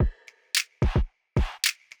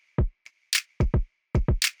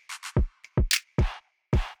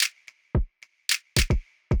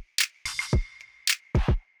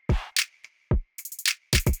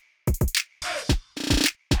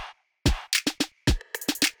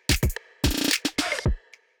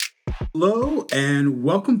Hello and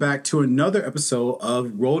welcome back to another episode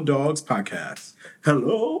of Roll Dogs Podcast.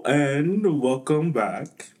 Hello and welcome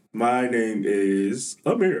back. My name is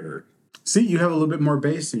Amir. See, you have a little bit more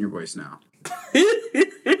bass in your voice now.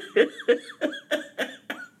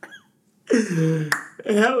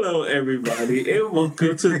 Hello, everybody, and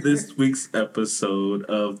welcome to this week's episode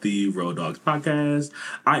of the Road Dogs Podcast.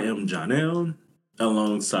 I am Janelle,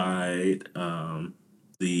 alongside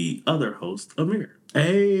the other host, Amir.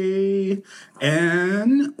 Hey,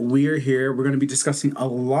 and we're here. We're going to be discussing a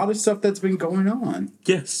lot of stuff that's been going on.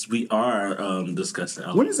 Yes, we are discussing.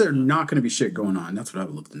 When is there not going to be shit going on? That's what I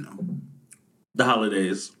would love to know. The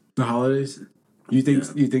holidays. The holidays? You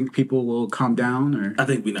think people will calm down, or I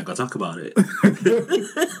think we're not gonna talk about it.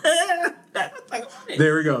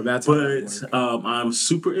 There we go. That's but I'm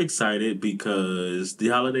super excited because the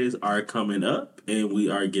holidays are coming up, and we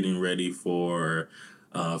are getting ready for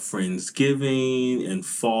Friendsgiving and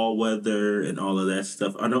fall weather and all of that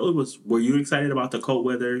stuff. I know it was. Were you excited about the cold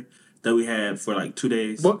weather that we had for like 2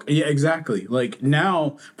 days? Well, yeah, exactly. Like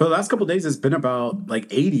now, for the last couple of days, it's been about like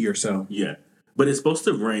 80 or so. Yeah. But it's supposed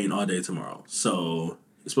to rain all day tomorrow. So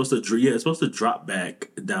it's supposed to drop back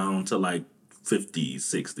down to like 50s,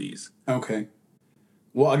 60s. Okay.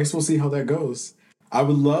 Well, I guess we'll see how that goes. I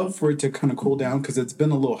would love for it to kind of cool down because it's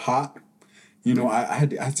been a little hot. You know, I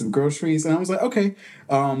had some groceries and I was like, okay,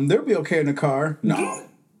 they'll be okay in the car. No.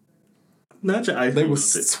 Not your ice. They were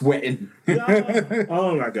sweating.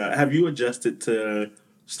 Oh my God. Have you adjusted to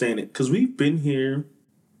staying it? Because we've been here.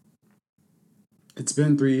 It's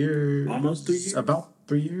been 3 years. Almost 3 years? About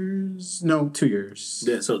 3 years? No, 2 years.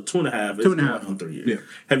 Yeah, so 2.5. 2.5. On 3 years. Yeah.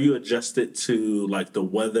 Have you adjusted to like the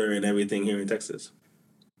weather and everything here in Texas?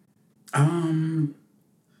 I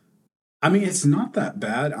mean, it's not that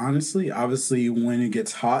bad, honestly. Obviously, when it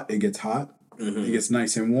gets hot, it gets hot. Mm-hmm. It gets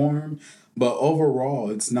nice and warm. But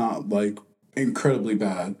overall, it's not like incredibly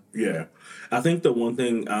bad. Yeah. I think the one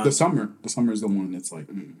thing... the summer is the one that's like...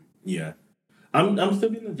 Yeah. I'm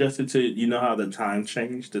still getting adjusted to, you know how the time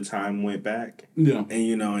changed? The time went back? Yeah. And,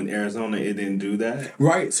 you know, in Arizona, it didn't do that.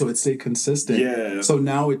 Right, so it stayed consistent. Yeah. So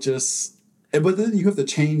now it just... But then you have to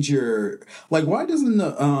change your... Like, why doesn't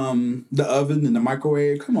the oven and the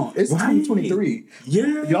microwave... Come on, it's 2023.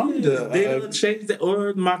 Yeah. Y'all need to... They didn't change that.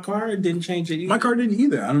 Or my car didn't change it either. My car didn't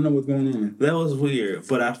either. I don't know what's going on. That was weird.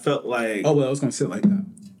 But I felt like... Oh, well, I was going to sit like that.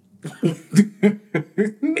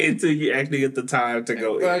 Until you actually get the time to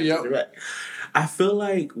go in. Yep. Right. I feel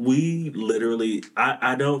like we literally...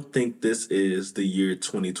 I don't think this is the year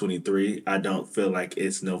 2023. I don't feel like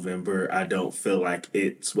it's November. I don't feel like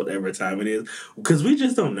it's whatever time it is. Because we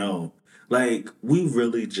just don't know. Like, we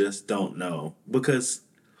really just don't know. Because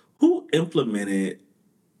who implemented...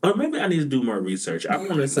 Or maybe I need to do more research. I don't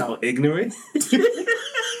want to sound ignorant.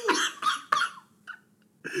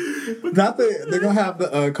 Not that they're going to have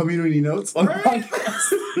the community notes on the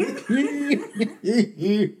podcast.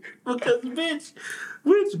 Because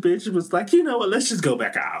which bitch was like, you know what, let's just go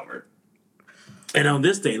back an hour. And on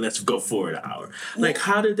this day, let's go forward an hour. Like,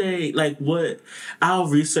 how did they, like, what? I'll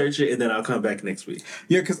research it and then I'll come back next week.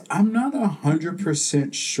 Yeah, because I'm not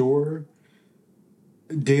 100% sure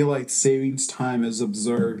daylight savings time is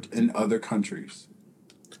observed in other countries.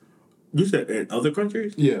 You said in other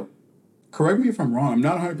countries? Yeah. Correct me if I'm wrong. I'm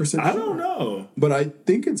not 100% sure. I don't know. But I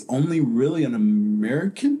think it's only really an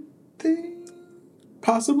American thing,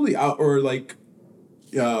 possibly. Or like,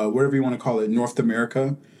 whatever you want to call it, North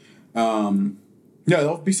America. Yeah,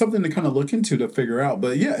 that'll be something to kind of look into to figure out.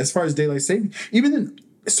 But yeah, as far as daylight saving, even in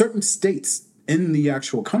certain states in the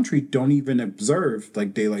actual country don't even observe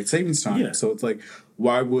like daylight savings time. Yeah. So it's like,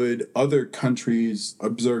 why would other countries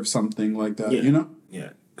observe something like that, you know?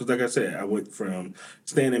 Yeah. Because like I said, I went from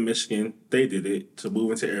staying in Michigan, they did it, to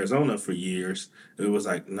moving to Arizona for years. It was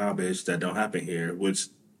like, nah, bitch, that don't happen here, which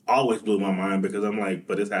always blew my mind because I'm like,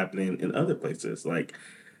 but it's happening in other places. Like,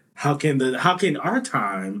 how can our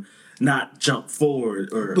time not jump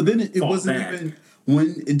forward or But then it fall wasn't back? even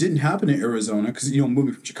when it didn't happen in Arizona, because you know,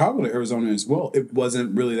 moving from Chicago to Arizona as well, it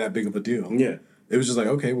wasn't really that big of a deal. Yeah. It was just like,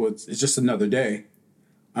 okay, well, it's just another day.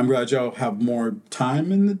 I'm glad y'all have more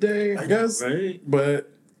time in the day, I guess. Right. But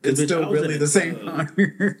it's still really the same time.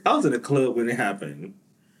 I was in a club when it happened.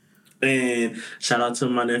 And shout out to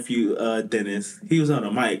my nephew, Dennis. He was on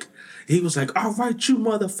a mic. He was like, all right, you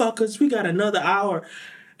motherfuckers, we got another hour.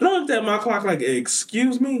 And I looked at my clock like,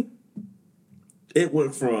 excuse me? It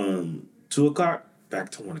went from 2 o'clock back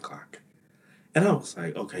to 1 o'clock. And I was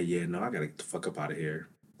like, okay, yeah, no, I gotta get the fuck up out of here.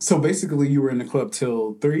 So basically you were in the club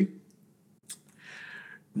till 3?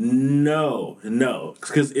 No,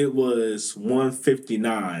 because it was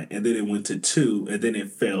 1:59, and then it went to 2, and then it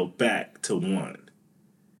fell back to 1.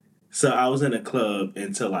 So I was in a club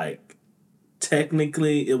until like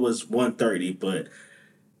technically it was 1:30, but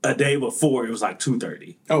a day before it was like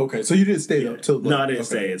 2:30. Oh, okay. So you didn't stay though till No, I didn't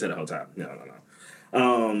stay until the whole time. No.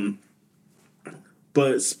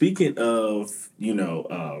 But speaking of,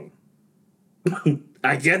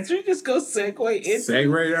 I guess we just go segue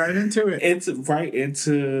right into it. It's right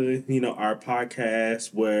into, our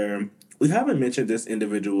podcast where we haven't mentioned this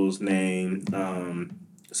individual's name.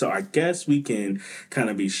 So I guess we can kind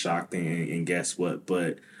of be shocked and guess what,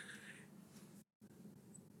 but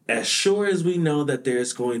as sure as we know that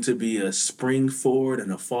there's going to be a spring forward and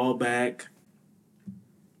a fall back,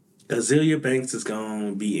 Azealia Banks is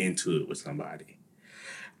going to be into it with somebody.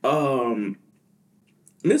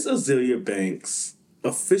 Miss Azealia Banks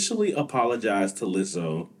officially apologized to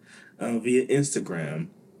Lizzo via Instagram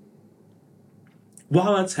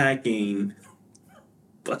while attacking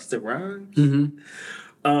Busta Rhymes. Mm-hmm.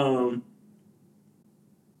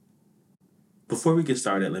 Before we get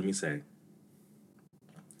started, let me say,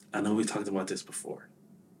 I know we talked about this before.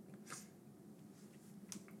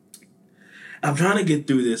 I'm trying to get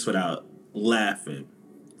through this without laughing,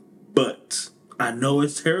 but I know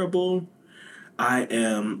it's terrible. I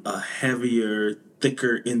am a heavier,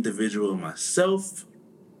 thicker individual myself.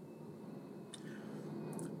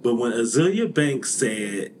 But when Azealia Banks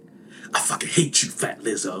said, "I fucking hate you, fat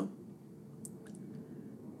Lizzo,"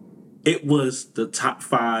 it was the top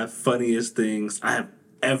 5 funniest things I have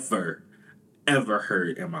ever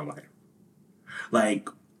heard in my life. Like,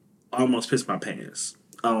 almost pissed my pants.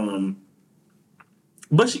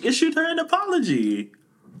 But she issued her an apology.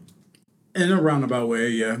 In a roundabout way,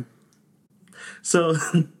 yeah. So,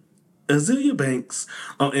 Azealia Banks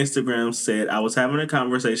on Instagram said, "I was having a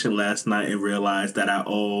conversation last night and realized that I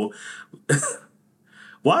owe..."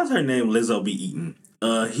 Why is her name Lizzo B. Eaton?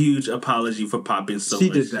 A huge apology for popping so much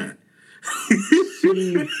shit. She did that.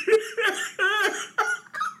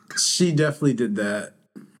 She definitely did that.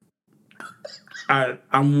 I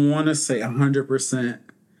want to say 100%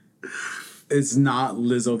 it's not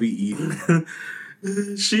Lizzo B. Eaton.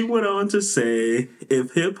 She went on to say,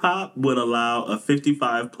 if hip-hop would allow a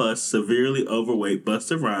 55-plus severely overweight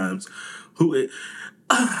Busta Rhymes,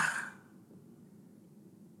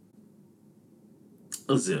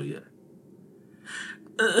 Azealia.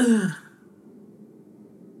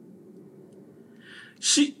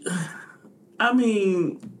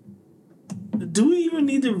 Do we even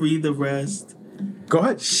need to read the rest? Go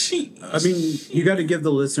ahead. You got to give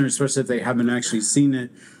the listeners, especially if they haven't actually seen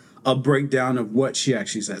it, a breakdown of what she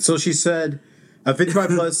actually said. So she said, a 55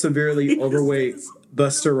 plus severely overweight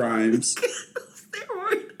Busta Rhymes.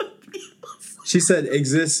 She said,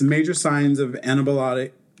 exists major signs of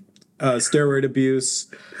anabolic steroid abuse,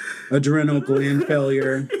 adrenal gland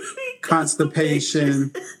failure,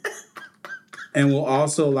 constipation, and will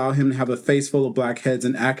also allow him to have a face full of blackheads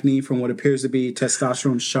and acne from what appears to be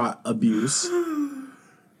testosterone shot abuse.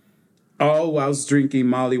 All whilst drinking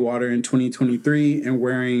Molly water in 2023 and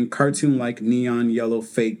wearing cartoon-like neon yellow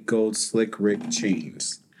fake gold slick Rick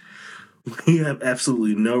chains. We have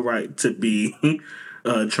absolutely no right to be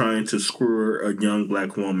trying to screw a young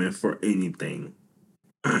black woman for anything.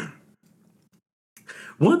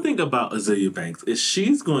 One thing about Azealia Banks is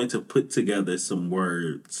she's going to put together some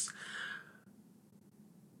words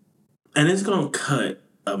and it's going to cut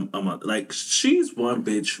a month. Like, she's one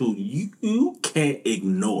bitch who you can't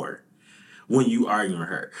ignore when you arguing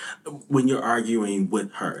her, when you're arguing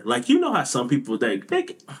with her. Like, you know how some people think,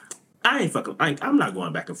 I'm not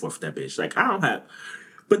going back and forth with that bitch. Like, I don't have...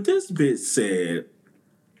 But this bitch said,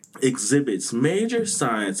 exhibits major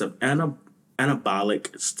signs of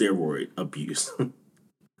anabolic steroid abuse.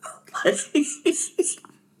 She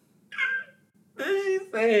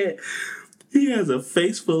said, he has a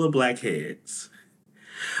face full of blackheads.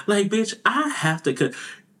 Like, bitch,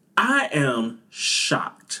 I am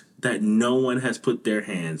shocked that no one has put their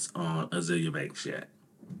hands on Azealia Banks yet.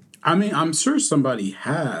 I mean, I'm sure somebody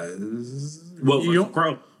has. Well, you don't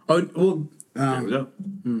grow. Oh, well. There we go.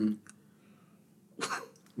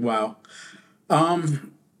 Wow.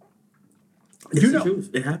 It's the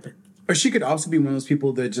truth. It happened. Or she could also be one of those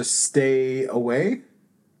people that just stay away.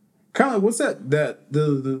 Kind of like, what's that?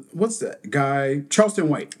 What's that guy? Charleston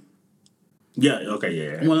White. Yeah. Okay.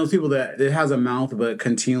 Yeah. One of those people that it has a mouth but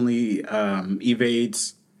continually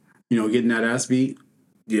evades, getting that ass beat.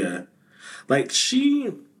 Yeah. Like,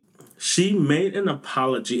 she made an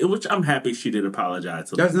apology, which I'm happy she did apologize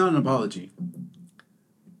to. That's not an apology.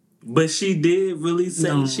 But she did really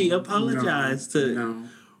say she apologized to. No.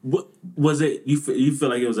 What was it? You feel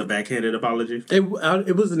like it was a backhanded apology? It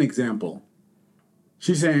was an example.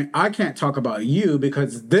 She's saying, I can't talk about you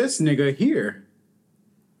because this nigga here.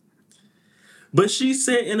 But she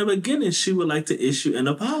said in the beginning she would like to issue an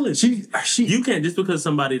apology. You can't, just because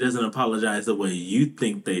somebody doesn't apologize the way you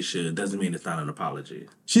think they should doesn't mean it's not an apology.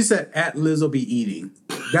 She said at Lizzo be eating.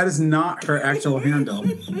 That is not her actual handle.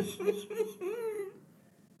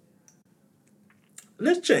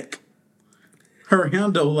 Let's check. Her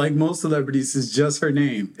handle, like most celebrities, is just her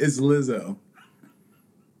name. It's Lizzo.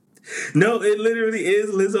 No, it literally is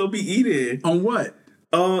Lizzo be eating. On what?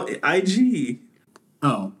 IG.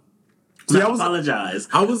 Oh. See, apologize.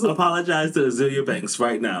 Apologize to Azealia Banks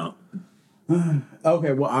right now.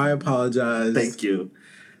 Okay, well, I apologize. Thank you.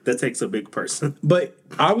 That takes a big person. But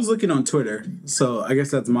I was looking on Twitter, so I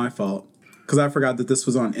guess that's my fault. Because I forgot that this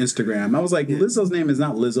was on Instagram. I was like, Lizzo's name is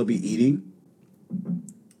not Lizzo be eating.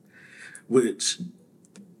 Which,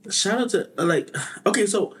 shout out to, okay,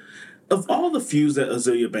 so of all the feuds that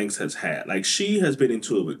Azealia Banks has had, she has been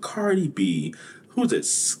into it with Cardi B, who's it?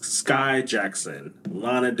 Sky Jackson,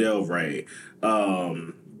 Lana Del Rey,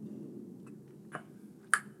 who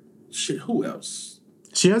else?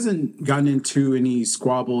 She hasn't gotten into any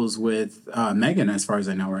squabbles with Megan, as far as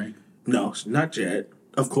I know, right? No, not yet.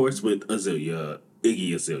 Of course, with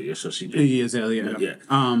Iggy Azalea, so she did. Iggy Azalea. Yeah.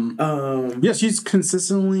 Yeah, she's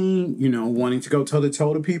consistently, wanting to go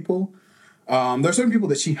toe-to-toe to people. There's certain people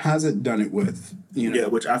that she hasn't done it with, Yeah,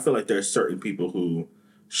 which I feel like there's certain people who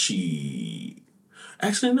she...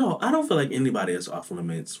 Actually, no, I don't feel like anybody is off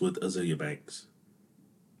limits with Azealia Banks.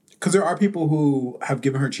 Because there are people who have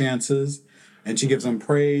given her chances, and she gives them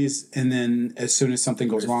praise, and then as soon as something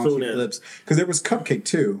goes wrong, she flips. Because there was Cupcake,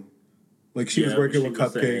 too. She was working with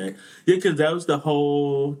Cupcake. Because that was the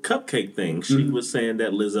whole Cupcake thing. She was saying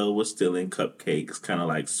that Lizzo was stealing Cupcake's kind of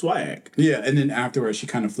like swag. Yeah, and then afterwards, she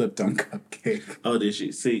kind of flipped on Cupcake. Oh, did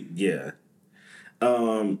she? See, yeah.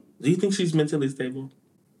 Do you think she's mentally stable?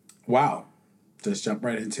 Wow. Just jump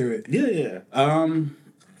right into it. Yeah.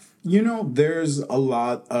 There's a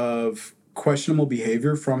lot of questionable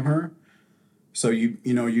behavior from her. So you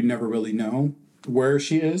never really know where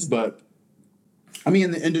she is, but I mean,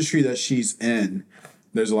 in the industry that she's in,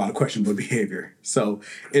 there's a lot of questionable behavior. So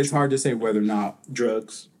it's hard to say whether or not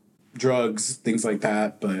drugs, things like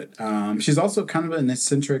that. But she's also kind of an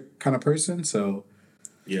eccentric kind of person. So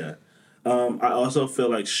yeah. I also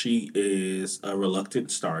feel like she is a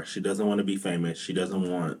reluctant star. She doesn't want to be famous. She doesn't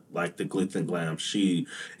want the glitz and glam. She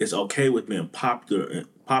is okay with being popular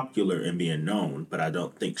and being known, but I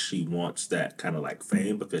don't think she wants that kind of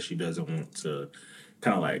fame because she doesn't want to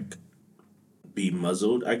kind of be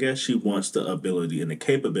muzzled, I guess. She wants the ability and the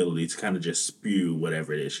capability to kind of just spew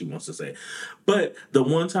whatever it is she wants to say. But the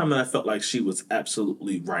one time that I felt like she was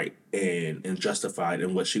absolutely right and justified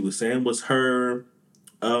in what she was saying was her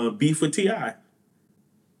beef with T.I.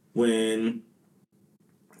 When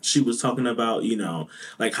she was talking about,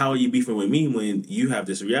 how are you beefing with me when you have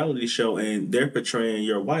this reality show and they're portraying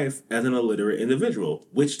your wife as an illiterate individual,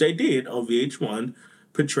 which they did on VH1,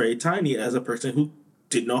 portray Tiny as a person who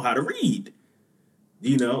didn't know how to read,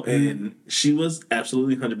 and she was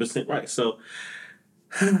absolutely 100% right. So,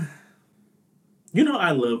 I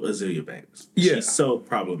love Azealia Banks. Yeah. She's so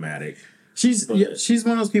problematic. She's one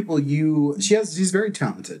of those people she's very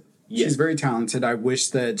talented. Yeah. She's very talented. I wish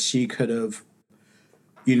that she could have,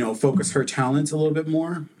 focused her talents a little bit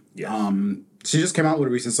more. Yeah. She just came out with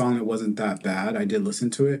a recent song that wasn't that bad. I did listen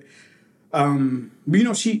to it.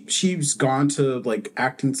 But she's gone to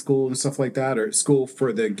acting school and stuff like that, or school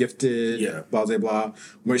for the gifted, blah blah blah.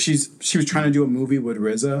 Where she was trying to do a movie with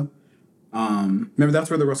RZA. Remember that's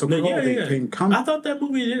where the Russell Crowe thing come. I thought that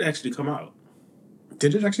movie did actually come out.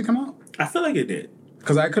 Did it actually come out? I feel like it did.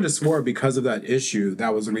 Because I could have swore because of that issue,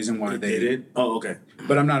 that was the reason why they did it. Oh, okay.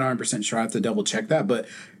 But I'm not 100% sure. I have to double check that. But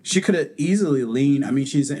she could have easily leaned. I mean,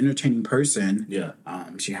 she's an entertaining person. Yeah.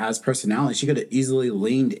 She has personality. She could have easily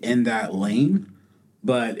leaned in that lane.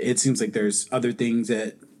 But it seems like there's other things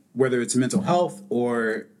that, whether it's mental health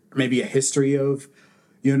or maybe a history of,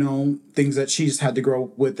 things that she's had to grow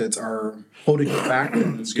up with that are holding her back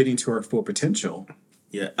and getting to her full potential.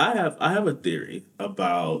 Yeah, I have a theory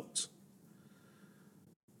about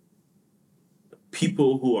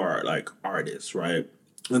people who are artists, right?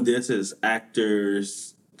 And this is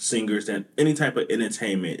actors, singers, and any type of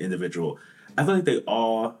entertainment individual. I feel like they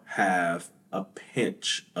all have a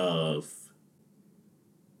pinch of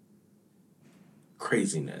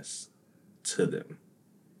craziness to them.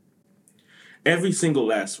 Every single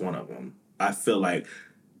last one of them. I feel like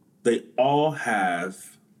they all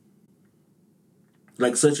have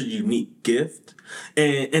such a unique gift.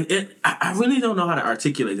 And I really don't know how to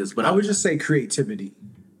articulate this, but I would just say creativity.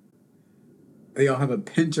 They all have a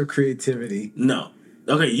pinch of creativity. No.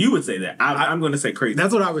 Okay, you would say that. I'm going to say crazy.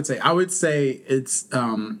 That's what I would say. I would say it's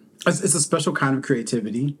It's a special kind of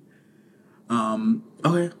creativity.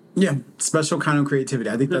 Okay. Yeah, special kind of creativity.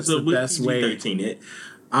 I think that's So the best way.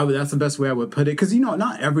 That's the best way I would put it. Because,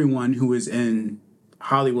 not everyone who is in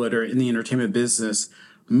Hollywood or in the entertainment business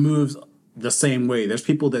moves the same way. There's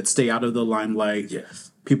people that stay out of the limelight.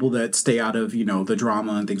 Yes. People that stay out of, the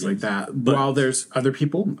drama and things like that. But, while there's other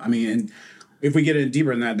people, if we get in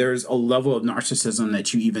deeper in that, there's a level of narcissism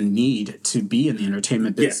that you even need to be in the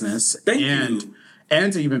entertainment business. Thank you.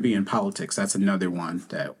 And to even be in politics. That's another one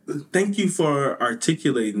that... Thank you for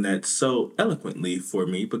articulating that so eloquently for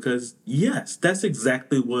me, because yes, that's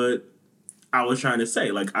exactly what I was trying to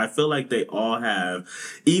say. Like, I feel like they all have,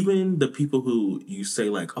 even the people who you say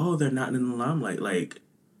like, oh, they're not in the limelight, like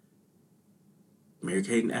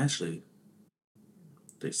Mary-Kate and Ashley.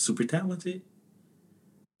 They're super talented.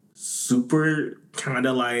 Super kind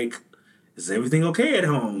of like, is everything okay at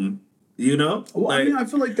home? Well, like, I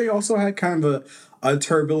feel like they also had kind of a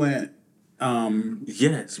turbulent...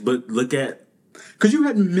 yes, but look at... Because you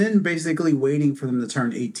had men basically waiting for them to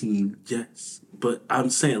turn 18. Yes, but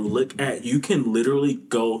I'm saying, look at... You can literally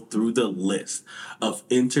go through the list of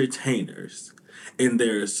entertainers, and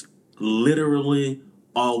there's literally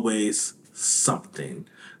always something.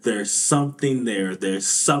 There's something there. There's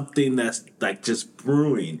something that's like just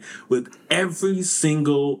brewing with every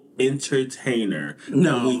single entertainer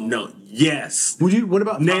that we know. Yes. What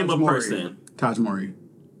about name Taj a Mori? person? Taj Mori.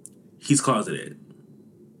 He's closeted.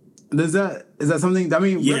 Is that something?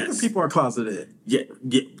 Regular Yes. people are closeted.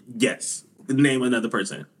 Yes. Name another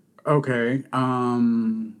person. Okay.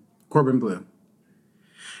 Corbin Bleu.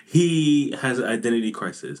 He has an identity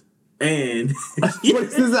crisis. And What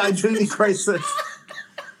is this identity crisis?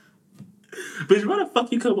 Bitch, where the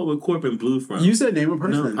fuck you come up with Corbin Bleu from? You said name a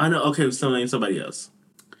person. No, I know. Okay, so name somebody else.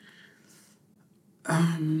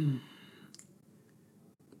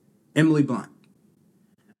 Emily Blunt.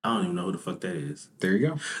 I don't even know who the fuck that is. There you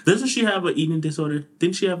go. Doesn't she have an eating disorder?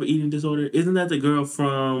 Didn't she have an eating disorder? Isn't that the girl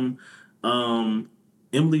from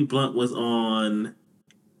Emily Blunt was on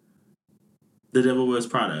The Devil Wears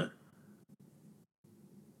Prada?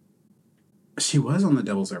 She was on The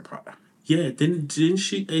Devil's Wear Prada. Yeah, didn't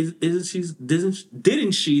she?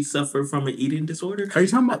 Didn't she suffer from an eating disorder? Are you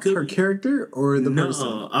talking about her character or the person?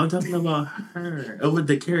 No, I'm talking about her. Oh, with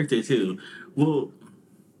the character too. Well,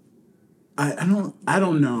 I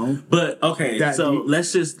don't know. But okay,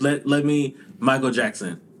 let's just let me Michael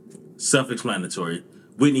Jackson, self-explanatory.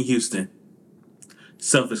 Whitney Houston,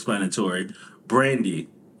 self-explanatory. Brandy,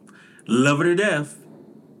 love her to death.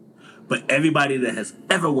 But everybody that has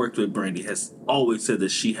ever worked with Brandy has always said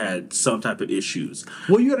that she had some type of issues.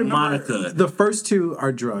 Well, you got to remember, Monica. The first two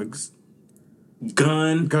are drugs.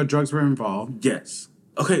 Drugs were involved. Yes.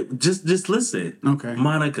 Okay, just listen. Okay.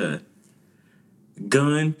 Monica.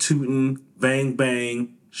 Gun, tootin', bang,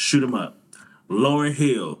 bang, shoot 'em up. Lauryn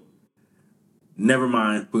Hill. Never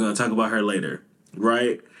mind. We're going to talk about her later.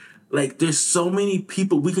 Right? Like, there's so many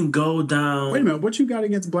people we can go down. Wait a minute. What you got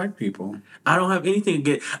against black people? I don't have anything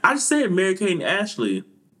against... I just said Mary-Kate and Ashley.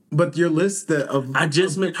 But your list of... I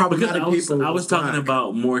just meant... problematic people... I was talking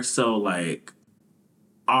about more so, like,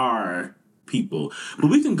 our people. But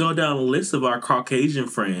we can go down a list of our Caucasian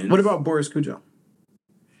friends. What about Boris Cujo?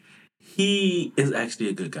 He is actually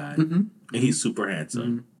a good guy. Mm-hmm. And he's super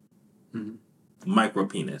handsome. Mm-hmm. Micro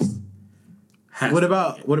penis. What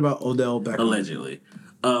about Odell Beckham? Allegedly.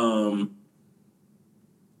 I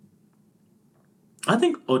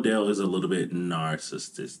think Odell is a little bit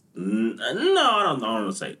narcissistic. No, I don't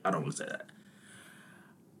want to say that.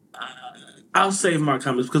 I'll save my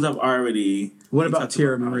comments because I've already... What about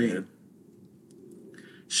Tierra Marie?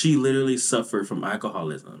 She literally suffered from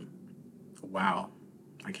alcoholism. Wow.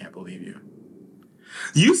 I can't believe you.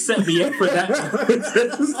 You set me up for that.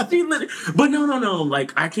 But no.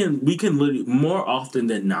 Like, we can literally, more often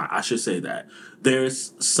than not, I should say that,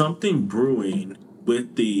 there's something brewing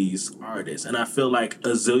with these artists. And I feel like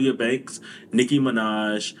Azealia Banks, Nicki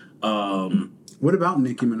Minaj, what about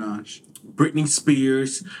Nicki Minaj? Britney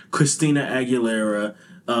Spears, Christina Aguilera,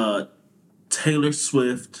 Taylor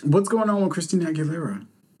Swift. What's going on with Christina Aguilera?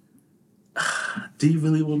 Do you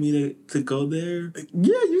really want me to go there?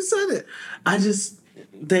 Yeah, you said it.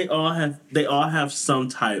 They all have some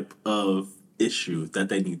type of issue that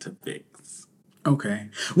they need to fix. Okay.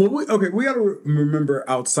 Well, we got to remember,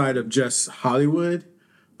 outside of just Hollywood,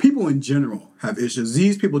 people in general have issues.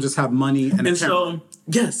 These people just have money and so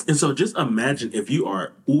just imagine if you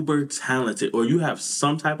are uber talented or you have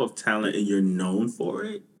some type of talent and you're known for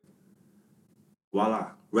it.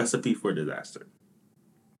 Voila, recipe for disaster.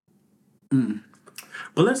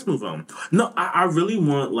 But let's move on. No, I really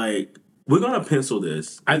want, like, We're gonna pencil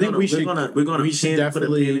this. I think we should put a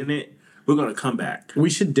pin in it. We're gonna come back. We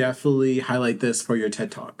should definitely highlight this for your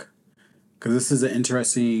TED Talk, because this is an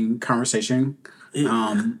interesting conversation.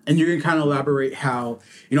 And you can kind of elaborate how,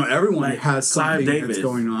 everyone has something that's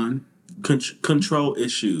going on. Control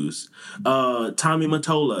issues. Tommy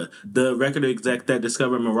Mottola, the record exec that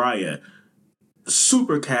discovered Mariah,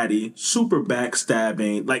 super catty, super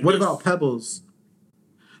backstabbing. Like, what about Pebbles?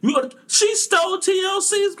 She stole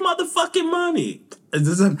TLC's motherfucking money.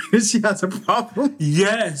 Does that mean she has a problem?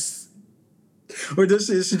 Yes. Or is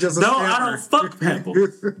she just a No, scammer? I don't fuck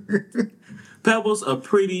Pebbles. Pebbles a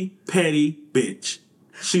pretty petty bitch.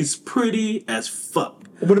 She's pretty as fuck.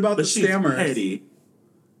 What about the scammers? Petty.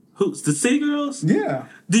 Who's the City Girls? Yeah.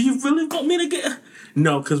 Do you really want me to get?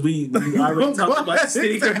 No, because we already talked about the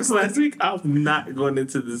City Girls last week. I'm not going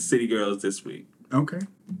into the City Girls this week. Okay.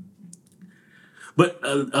 But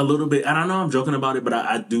a little bit, and I know I'm joking about it, but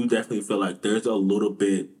I do definitely feel like there's a little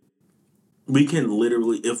bit. We can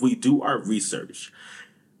literally, if we do our research,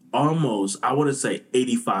 almost, I want to say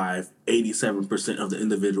 87% of the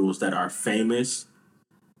individuals that are famous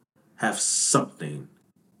have something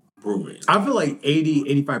brewing. I feel like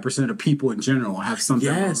 85% of people in general have something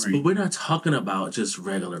brewing. Yes, but we're not talking about just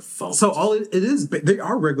regular folks. So all it is, they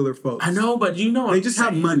are regular folks. I know, but they just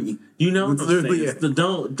have money. You know what I'm saying?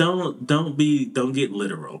 So don't get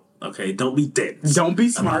literal. Okay, don't be dense. Don't be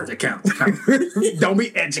smart. Don't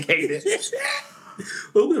be educated.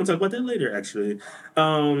 Well, we're gonna talk about that later, actually.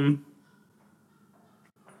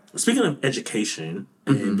 Speaking of education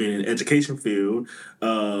and being in the education field,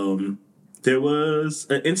 there was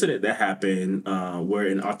an incident that happened where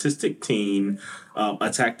an autistic teen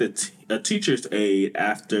attacked a teacher's aide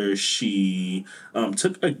after she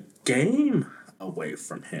took a game away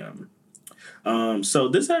from him. So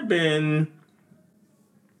this had been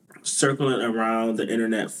circling around the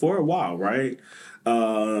internet for a while, right?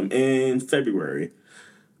 In February.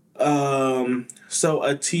 So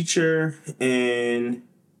a teacher in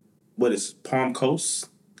Palm Coast,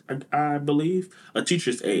 I believe, a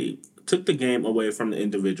teacher's aide took the game away from the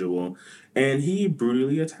individual, and he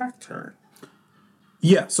brutally attacked her.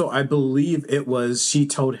 Yeah, so I believe she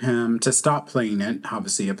told him to stop playing it.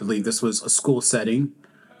 Obviously, I believe this was a school setting.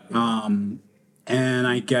 And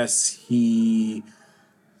I guess he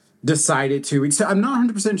decided to. I'm not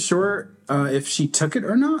 100% sure if she took it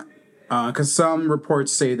or not, because some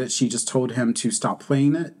reports say that she just told him to stop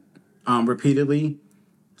playing it repeatedly.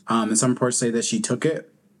 And some reports say that she took it,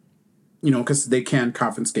 because they can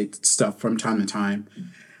confiscate stuff from time to time.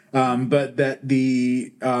 But that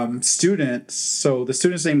the student, so the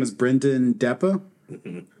student's name was Brendan Deppa,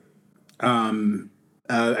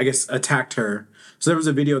 I guess attacked her. So there was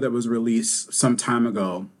a video that was released some time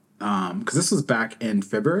ago, because this was back in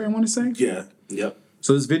February, I want to say. Yeah, yep.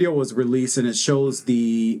 So this video was released, and it shows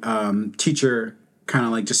the teacher kind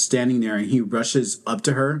of like just standing there, and he rushes up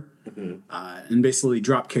to her and basically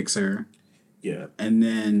drop kicks her. Yeah. And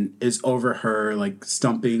then is over her, like,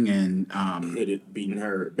 stumping and... beating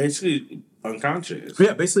her. Basically unconscious.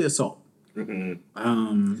 Yeah, basically assault.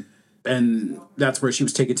 Mm-hmm. And that's where she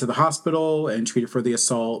was taken to the hospital and treated for the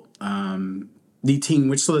assault. The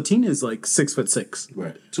teen is, like, 6'6".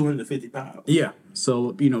 Right. 250 pounds. Yeah.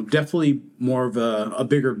 So, definitely more of a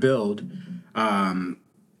bigger build. And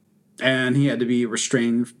he had to be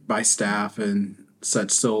restrained by staff and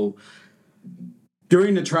such. So...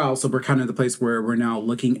 during the trial, so we're kind of the place where we're now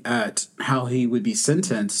looking at how he would be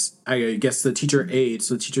sentenced. I guess the teacher's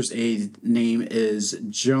aide name is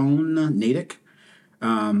Joan Natick.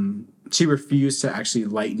 She refused to actually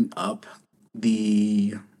lighten up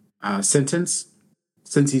the sentence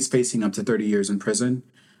since he's facing up to 30 years in prison.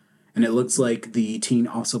 And it looks like the teen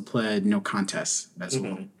also pled no contest as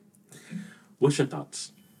well. What's your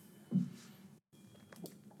thoughts?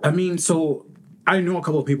 I mean, so... I know a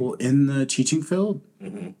couple of people in the teaching field,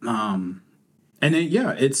 and then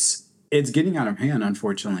it's getting out of hand,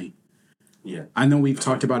 unfortunately. Yeah, I know we've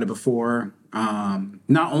talked about it before.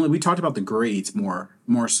 Not only we talked about the grades more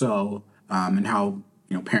so, and how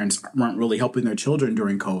parents weren't really helping their children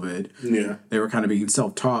during COVID. Yeah, they were kind of being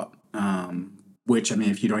self-taught, which I mean,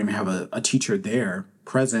 if you don't even have a teacher there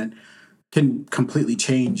present, can completely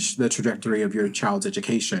change the trajectory of your child's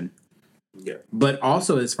education. Yeah, but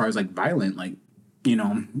also as far as like violent, like.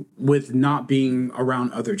 With not being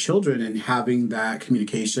around other children and having that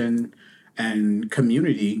communication and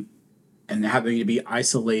community and having to be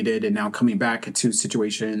isolated and now coming back into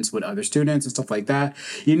situations with other students and stuff like that,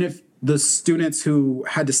 even if the students who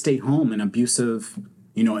had to stay home in abusive,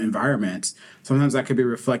 environments, sometimes that could be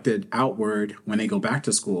reflected outward when they go back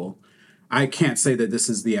to school. I can't say that this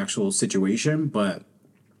is the actual situation, but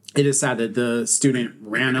it is sad that the student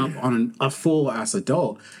ran up on a full ass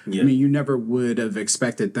adult. Yeah. I mean, you never would have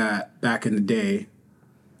expected that back in the day.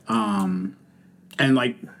 And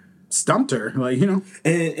like stumped her, like, you know.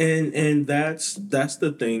 And that's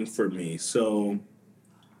the thing for me. So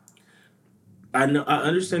I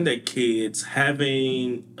understand that kids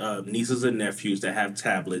having nieces and nephews that have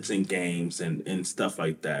tablets and games and stuff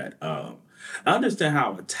like that. I understand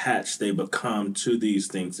how attached they become to these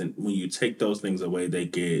things, and when you take those things away, they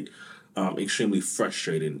get extremely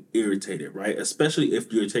frustrated and irritated, right? Especially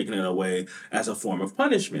if you're taking it away as a form of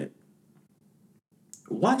punishment.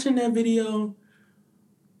 Watching that video,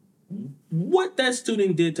 what that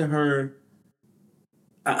student did to her,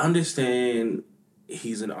 I understand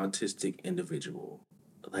he's an autistic individual.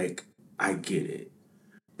 Like, I get it.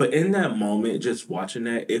 But in that moment, just watching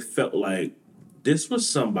that, it felt like this was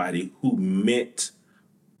somebody who meant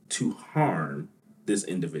to harm this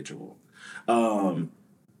individual. Um,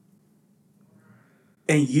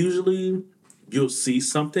 and usually you'll see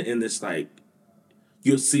something in this, like,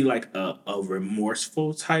 you'll see like a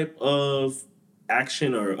remorseful type of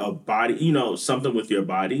action or a body, something with your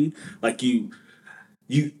body. Like it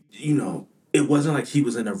wasn't like he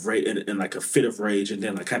was in like a fit of rage and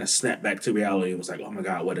then like kind of snapped back to reality and was like, oh my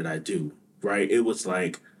God, what did I do? Right? It was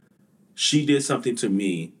like, she did something to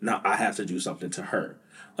me. Now I have to do something to her.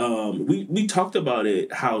 We talked about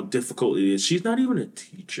it, how difficult it is. She's not even a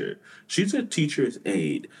teacher. She's a teacher's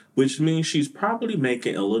aide, which means she's probably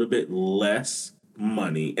making a little bit less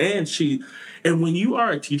money. And when you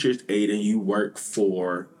are a teacher's aide and you work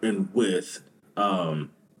for and with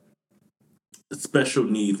special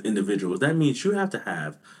needs individuals, that means you have to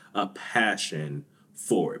have a passion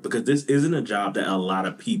for it, because this isn't a job that a lot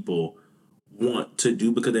of people want to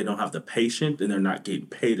do because they don't have the patience and they're not getting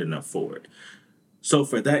paid enough for it. So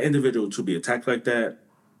for that individual to be attacked like that,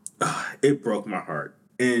 it broke my heart.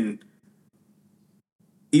 And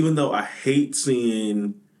even though I hate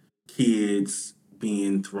seeing kids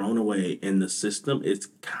being thrown away in the system, it's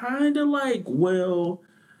kind of like, well,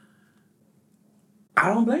 I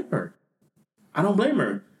don't blame her. I don't blame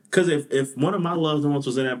her. Because if one of my loved ones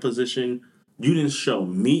was in that position, you didn't show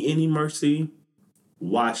me any mercy,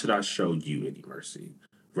 why should I show you any mercy?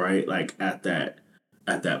 Right? Like at that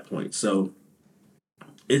point. So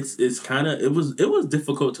it's kind of it was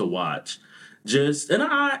difficult to watch. And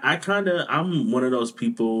I'm one of those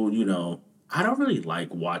people, I don't really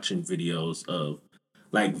like watching videos of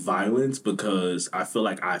like violence, because I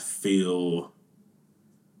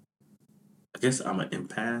guess I'm an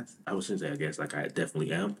empath. I was gonna say, I guess, like, I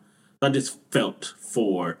definitely am. I just felt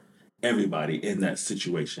for everybody in that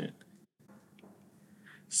situation.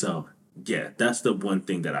 So yeah, that's the one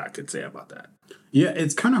thing that I could say about that. Yeah,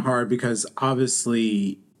 it's kind of hard because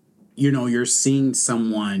obviously, you're seeing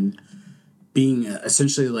someone being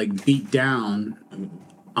essentially like beat down,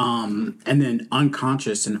 and then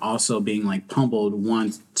unconscious, and also being like pummeled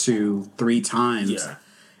 1, 2, 3 times. Yeah.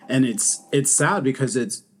 And it's sad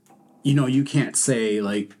because you can't say,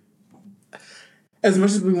 like, as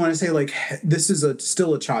much as we want to say, like, this is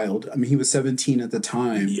still a child. I mean, he was 17 at the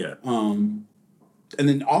time. Yeah. And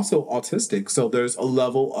then also autistic. So there's a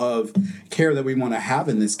level of care that we want to have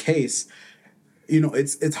in this case.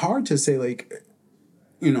 It's hard to say, like,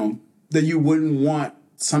 that you wouldn't want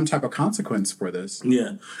some type of consequence for this.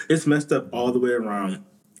 Yeah. It's messed up all the way around.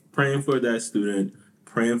 Praying for that student,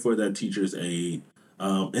 praying for that teacher's aide.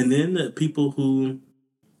 And then the people who,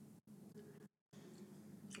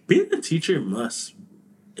 being a teacher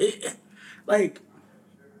like,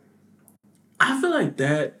 I feel like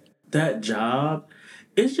that job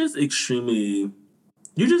is just extremely,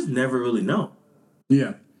 you just never really know.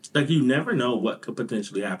 Yeah. Like, you never know what could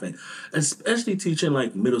potentially happen, especially teaching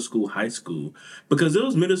like middle school, high school, because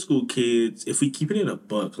those middle school kids, if we keep it in a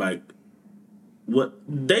buck, like, what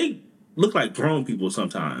they look like grown people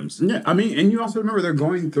sometimes. Yeah, I mean, and you also remember they're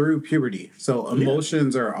going through puberty, so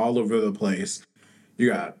emotions are all over the place. You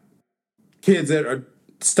got kids that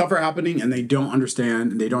stuff are happening and they don't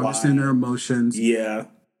understand, and they don't understand their emotions. Yeah.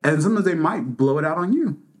 And sometimes they might blow it out on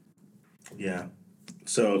you. Yeah.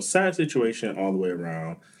 So, sad situation all the way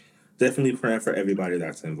around. Definitely praying for everybody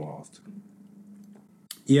that's involved.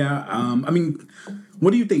 Yeah. I mean, what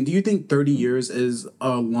do you think? Do you think 30 years is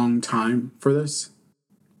a long time for this?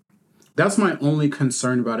 That's my only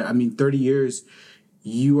concern about it. I mean, 30 years,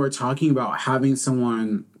 you are talking about having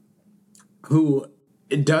someone who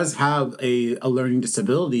does have a learning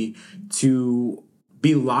disability to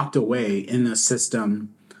be locked away in a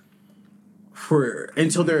system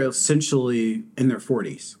until they're essentially in their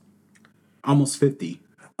 40s, almost 50.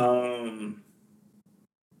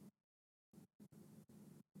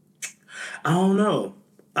 I don't know.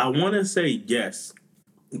 I want to say yes,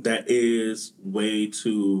 that is way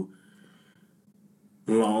too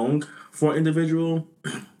long for an individual.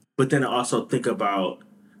 But then I also think about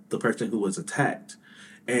the person who was attacked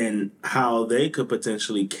and how they could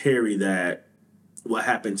potentially carry that, what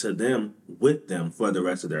happened to them, with them for the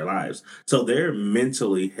rest of their lives. So they're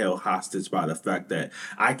mentally held hostage by the fact that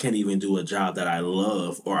I can't even do a job that I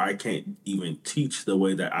love, or I can't even teach the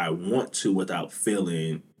way that I want to without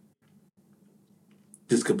feeling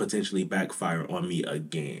this could potentially backfire on me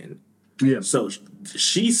again. Yeah. So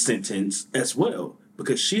she's sentenced as well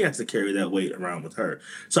because she has to carry that weight around with her.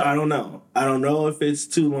 So I don't know. I don't know if it's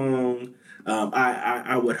too long.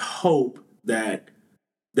 I would hope that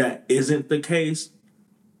that isn't the case,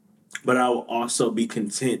 but I will also be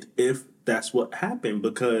content if that's what happened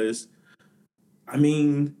because, I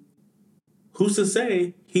mean, who's to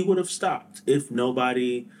say he would have stopped if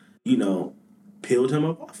nobody, you know, peeled him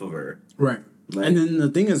up off of her? Right. Like, and then the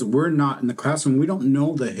thing is, we're not in the classroom. We don't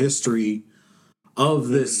know the history of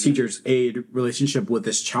this teacher's aide relationship with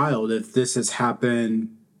this child. If this has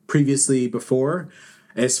happened previously before,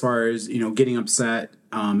 as far as, you know, getting upset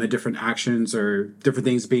at different actions or different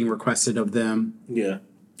things being requested of them. yeah.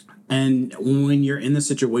 And when you're in the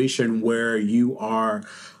situation where you are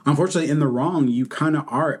unfortunately in the wrong, you kind of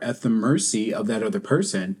are at the mercy of that other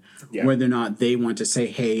person, whether or not they want to say,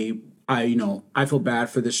 hey, I feel bad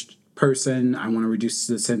for this person. I want to reduce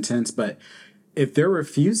the sentence. But if they're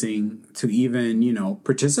refusing to even,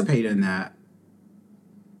 participate in that,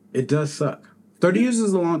 it does suck. 30 years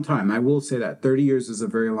is a long time. I will say that 30 years is a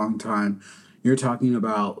very long time. You're talking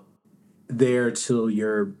about there till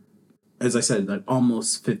you're, as I said, like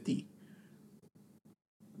almost 50.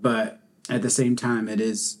 But at the same time, it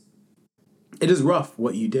is rough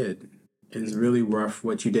what you did. It is really rough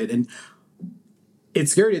what you did. And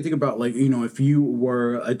it's scary to think about, like, if you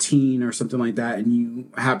were a teen or something like that and you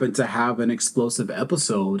happen to have an explosive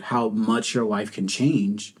episode, how much your life can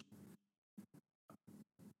change.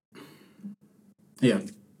 Yeah.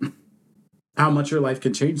 How much your life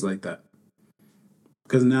can change like that.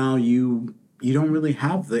 Because now you don't really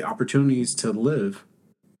have the opportunities to live.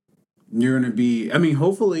 You're going to be,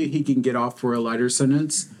 hopefully he can get off for a lighter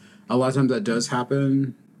sentence. A lot of times that does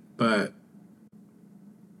happen, but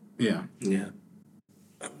yeah. Yeah.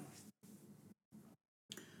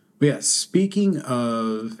 But yeah, speaking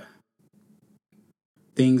of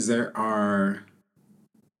things that are,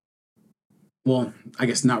 well, I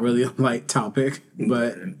guess not really a light topic,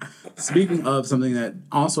 but speaking of something that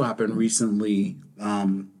also happened recently,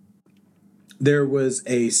 there was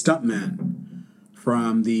a stuntman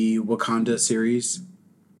from the Wakanda series.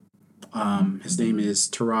 His name is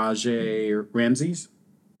Taraji Ramses,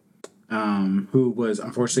 who was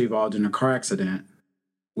unfortunately involved in a car accident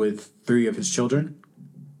with 3 of his children.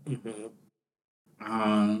 Mm-hmm.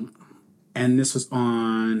 And this was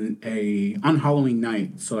on Halloween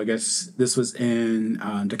night. So I guess this was in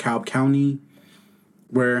DeKalb County,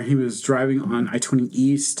 where he was driving on I-20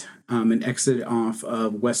 East and exited off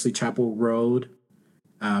of Wesley Chapel Road.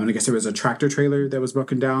 And I guess there was a tractor trailer that was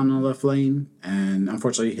broken down in the left lane. And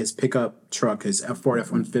unfortunately, his pickup truck, his Ford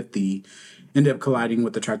F-150, ended up colliding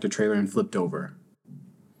with the tractor trailer and flipped over.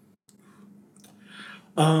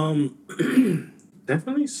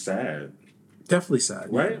 Definitely sad. Definitely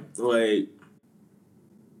sad. Right? Yeah. Like,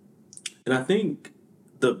 and I think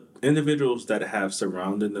the individuals that have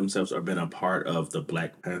surrounded themselves or been a part of the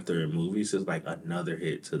Black Panther movies is like another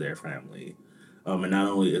hit to their family. And not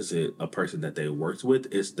only is it a person that they worked with,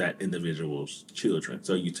 it's that individual's children.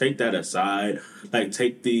 So you take that aside, like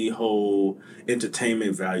take the whole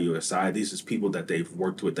entertainment value aside. These is people that they've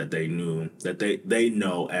worked with, that they knew, that they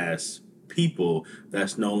know as people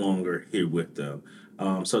that's no longer here with them.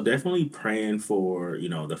 So definitely praying for,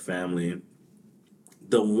 the family.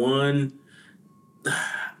 The one,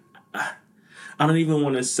 I don't even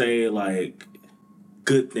want to say like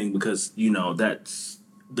good thing because, that's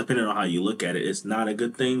depending on how you look at it, it's not a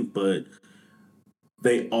good thing, but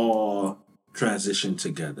they all transition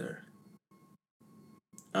together.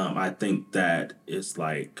 I think that it's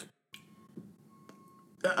like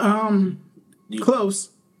close.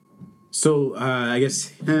 So I guess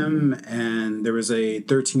him and there was a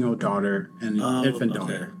 13-year-old daughter and an infant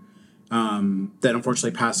daughter that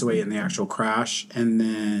unfortunately passed away in the actual crash. And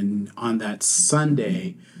then on that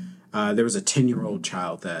Sunday, there was a 10-year-old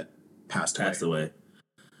child that passed away.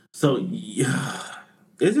 So yeah,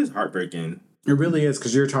 this is heartbreaking. It really is,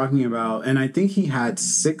 because you're talking about, and I think he had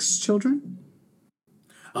 6 children.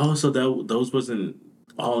 Oh, so those wasn't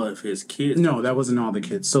all of his kids. No, that wasn't all the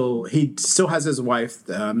kids. So he still has his wife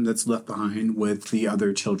that's left behind with the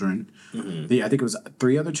other children. I think it was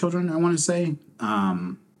 3 other children, I want to say.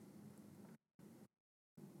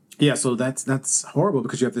 Yeah, so that's horrible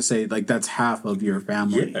because you have to say like that's half of your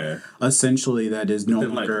family. Yeah. Essentially, that is no Like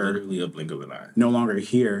longer literally a blink of an eye. no longer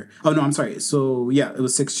here. Oh no, I'm sorry. So yeah, it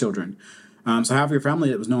was 6 children. So half of your family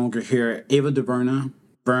that was no longer here. Ava DuVernay,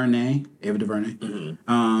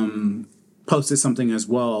 posted something as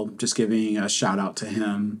well, just giving a shout out to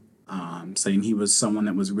him, saying he was someone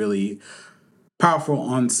that was really powerful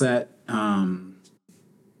on set.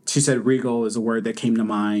 She said regal is a word that came to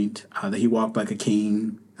mind, that he walked like a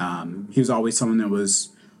king. He was always someone that was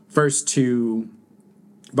first to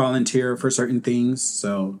volunteer for certain things.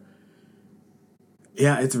 So,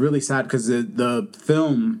 yeah, it's really sad because the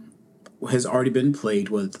film has already been played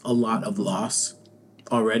with a lot of loss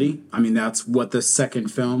already. I mean, that's what the second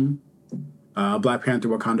film, Black Panther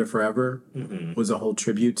Wakanda Forever, was a whole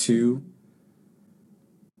tribute to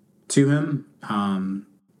him. And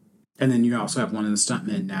then you also have one of the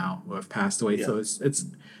stuntmen now who have passed away. Yeah. So it's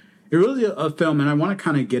really a film, and I want to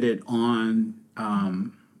kind of get it on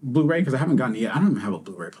Blu-ray because I haven't gotten it yet. I don't even have a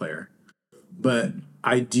Blu-ray player, but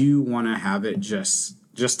I do want to have it just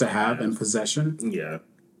to have in possession. Yeah,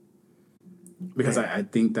 because I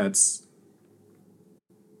think that's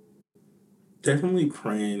definitely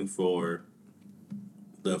praying for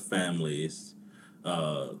the families,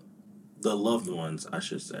 the loved ones, I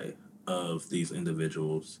should say, of these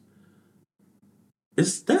individuals.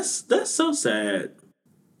 That's so sad.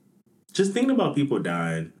 Just thinking about people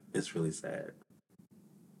dying is really sad.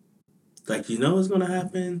 Like, you know what's gonna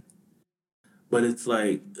happen, but it's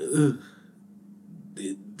like,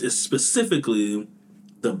 specifically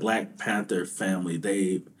the Black Panther family,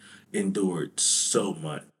 they've endured so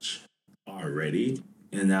much already,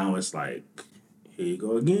 and now it's like, here you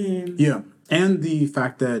go again. Yeah, and the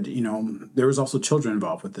fact that there was also children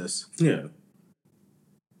involved with this. Yeah.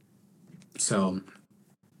 So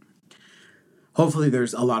hopefully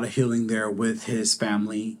there's a lot of healing there with his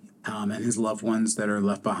family and his loved ones that are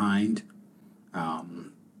left behind.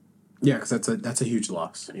 Yeah, because that's a huge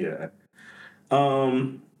loss. Yeah.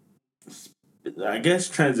 I guess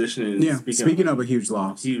transitioning. Yeah. Speaking of a huge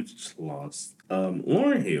loss. Huge loss.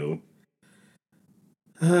 Lauryn Hill.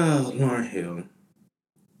 Lauryn Hill.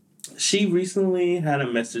 She recently had a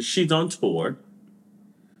message. She's on tour,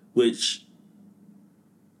 which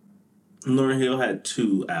Lauryn Hill had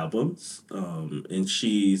 2 albums, and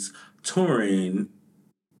she's touring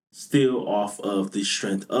still off of the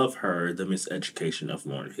strength of The Miseducation of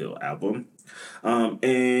Lauryn Hill album.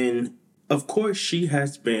 And of course, she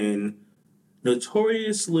has been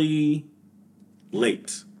notoriously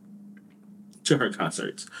late to her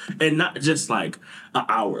concerts. And not just like an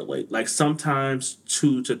hour late, like sometimes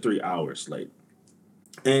 2 to 3 hours late.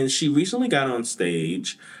 And she recently got on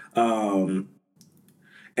stage,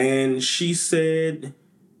 and she said,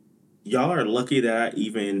 y'all are lucky that I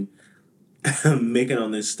even make it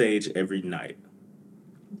on this stage every night.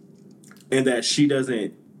 And that she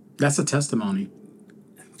doesn't... That's a testimony.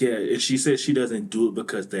 Yeah, and she said she doesn't do it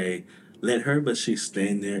because they let her, but she's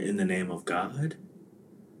staying there in the name of God.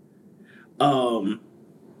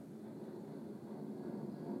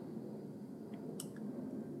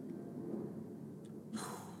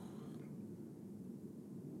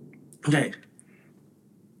 Okay.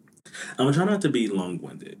 I'm gonna try not to be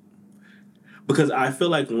long-winded, because I feel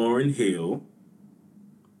like Lauryn Hill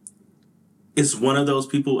is one of those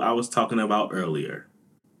people I was talking about earlier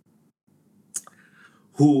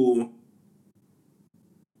who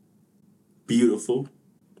beautiful,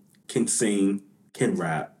 can sing, can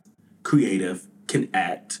rap, creative, can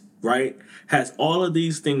act, right? Has all of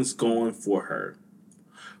these things going for her.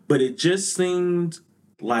 But it just seemed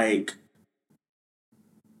like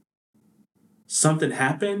something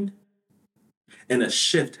happened and a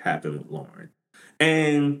shift happened with Lauryn.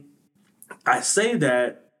 And I say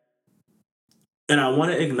that, and I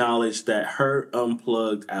want to acknowledge that her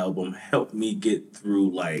Unplugged album helped me get through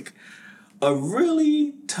like a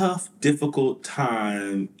really tough, difficult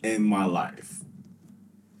time in my life.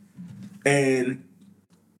 And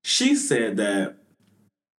she said that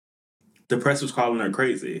the press was calling her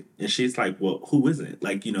crazy. And she's like, well, who isn't?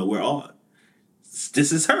 Like, we're all...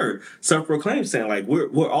 This is her self-proclaimed saying, like,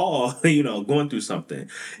 we're all, going through something.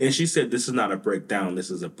 And she said, this is not a breakdown.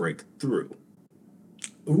 This is a breakthrough.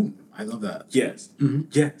 Ooh, I love that. Yes. Mm-hmm.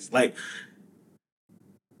 Yes. Like,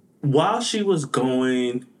 while she was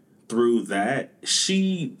going through that,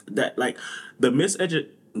 the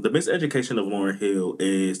Miseducation of Lauryn Hill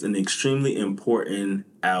is an extremely important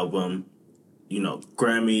album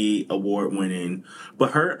Grammy award winning.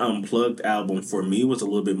 But her Unplugged album for me was a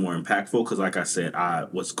little bit more impactful because, like I said, I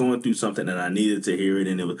was going through something and I needed to hear it,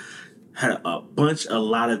 and had a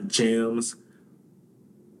lot of gems.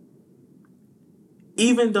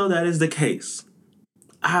 Even though that is the case,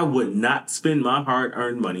 I would not spend my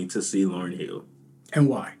hard-earned money to see Lauryn Hill. And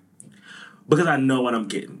why? Because I know what I'm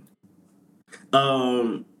getting.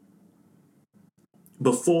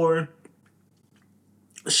 Before,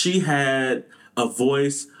 she had a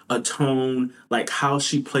voice, a tone, like how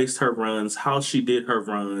she placed her runs, how she did her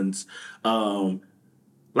runs,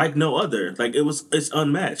 like no other. Like it's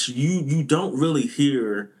unmatched. You don't really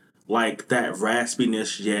hear like that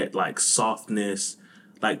raspiness yet, like softness,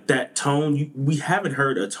 like that tone. We haven't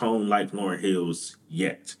heard a tone like Lauryn Hill's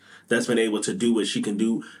yet. That's been able to do what she can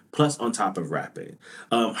do, plus on top of rapping.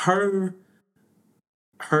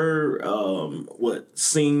 What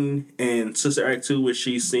Sing and Sister Act 2 where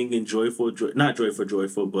she's singing not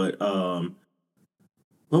joyful, but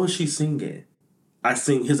what was she singing? I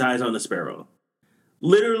sing His Eyes on the Sparrow.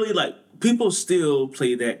 Literally, like, people still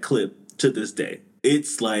play that clip to this day.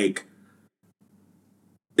 It's like,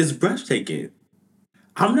 it's breathtaking.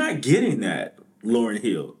 I'm not getting that, Lauryn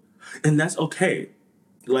Hill. And that's okay.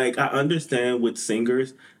 Like, I understand with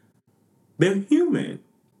singers, they're human.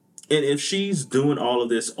 And if she's doing all of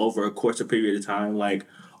this over a course of period of time, like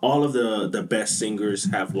all of the best singers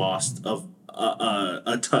have lost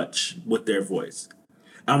a touch with their voice.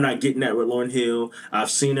 I'm not getting that with Lauryn Hill. I've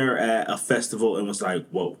seen her at a festival and was like,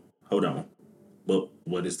 whoa, hold on.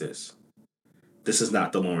 What is this? This is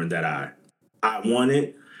not the Lauryn that I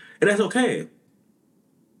wanted. And that's okay.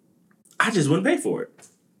 I just wouldn't pay for it.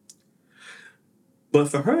 But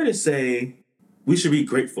for her to say, we should be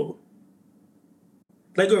grateful.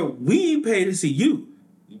 Like, girl, we pay to see you.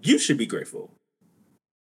 You should be grateful.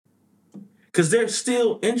 Because there's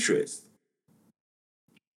still interest.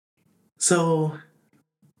 So,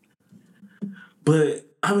 but,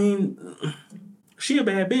 I mean, she a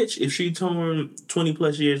bad bitch if she torn 20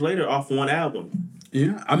 plus years later off one album.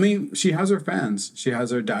 Yeah, I mean, she has her fans. She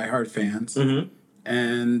has her diehard fans. Mm-hmm.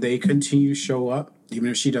 And they continue to show up, even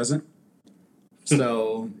if she doesn't.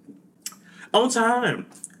 So. On time.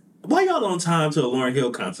 Why y'all on time to a Lauryn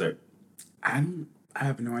Hill concert? I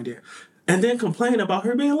have no idea. And then complain about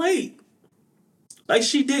her being late. Like,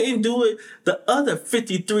 she didn't do it the other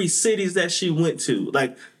 53 cities that she went to.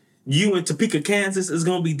 Like, you in Topeka, Kansas is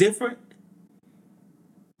going to be different.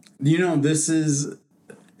 You know, this is...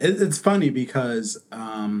 It's funny because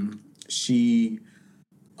she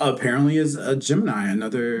apparently is a Gemini,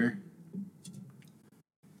 another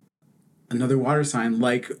water sign,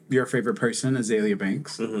 like your favorite person, Azealia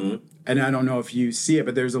Banks. Mm-hmm. And I don't know if you see it,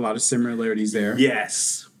 but there's a lot of similarities there.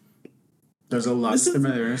 Yes. There's a lot of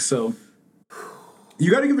similarities. So you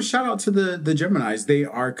got to give a shout out to the Geminis. They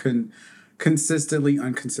are consistently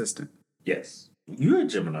inconsistent. Yes. You're a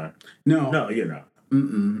Gemini. No, you're not.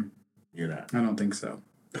 Mm-mm. You're not. I don't think so.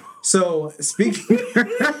 So, speaking...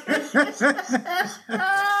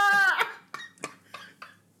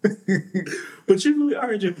 But you really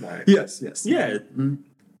are a Gemini. Yes. Yeah. Mm-hmm.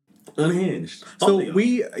 Unhinged. So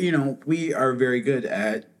we are very good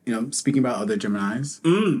at, speaking about other Geminis.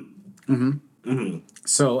 Mm-hmm. Mm-hmm.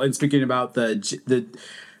 So, and speaking about the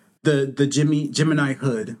Gemini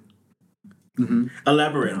hood. Mm-hmm.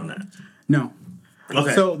 Elaborate on that. No.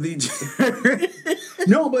 Okay. So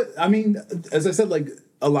no, but I mean, as I said, like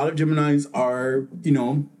a lot of Geminis are,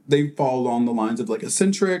 they fall along the lines of like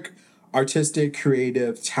eccentric, artistic,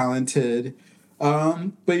 creative, talented,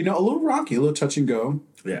 but a little rocky, a little touch and go.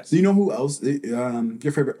 Yes. Do you know who else? Your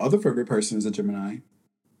favorite person is a Gemini.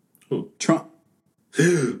 Who? Trump.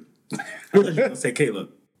 I was going to say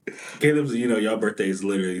Caleb. Caleb's, your birthday is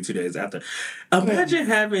literally 2 days after. Imagine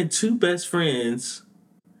having two best friends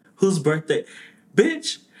whose birthday...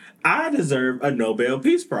 Bitch, I deserve a Nobel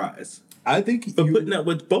Peace Prize. I think for putting up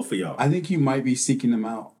with both of y'all. I think you might be seeking them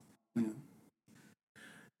out. Yeah.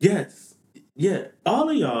 Yes. Yeah. All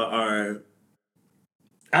of y'all are...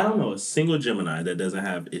 I don't know a single Gemini that doesn't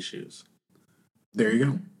have issues. There you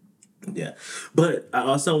go. Yeah. But I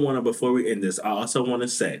also want to, before we end this, I also want to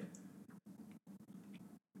say...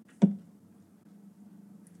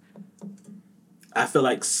 I feel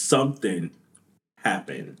like something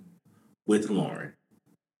happened with Lauryn.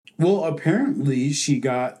 Well, apparently she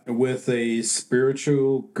got with a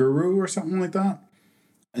spiritual guru or something like that.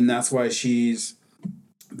 And that's why she's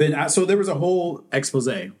been... So there was a whole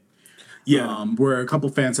expose. Yeah. Where a couple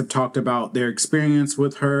fans have talked about their experience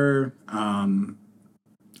with her.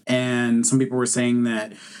 And some people were saying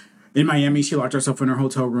that in Miami, she locked herself in her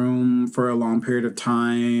hotel room for a long period of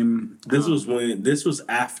time. This was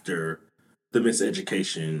after the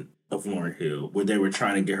miseducation of Lauryn Hill, where they were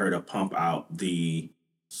trying to get her to pump out the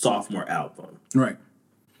sophomore album. Right.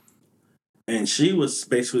 And she was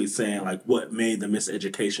basically saying, like, what made the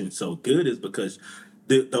miseducation so good is because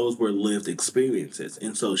those were lived experiences.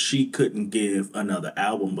 And so she couldn't give another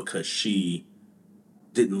album because she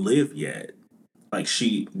didn't live yet. Like,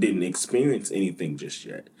 she didn't experience anything just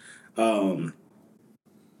yet. And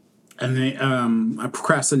then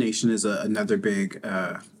procrastination is another big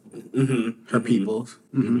her people.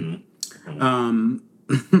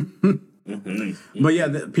 But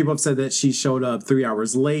yeah, people have said that she showed up 3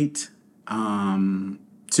 hours late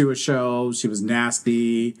to a show. She was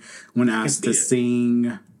nasty when asked to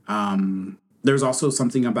sing. There's also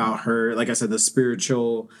something about her, like I said, the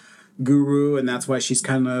spiritual guru, and that's why she's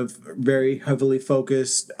kind of very heavily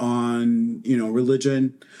focused on,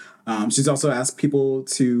 religion. She's also asked people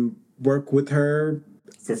to work with her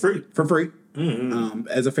For free.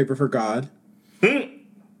 As a favor for God.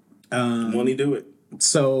 Money do it.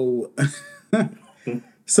 So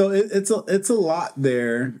it's a lot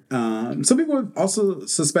there. Some people have also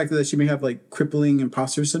suspected that she may have like crippling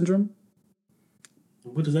imposter syndrome.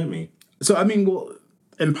 What does that mean? So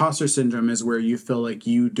imposter syndrome is where you feel like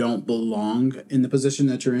you don't belong in the position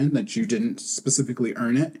that you're in, that you didn't specifically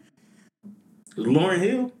earn it. Lauryn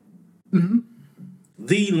Hill? Mm-hmm.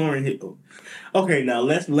 The Lauryn Hill. Okay, now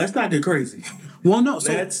let's not get crazy. Well, no,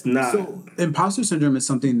 that's not. So imposter syndrome is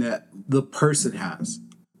something that the person has.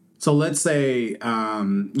 So let's say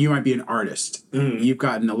you might be an artist. Mm-hmm. You've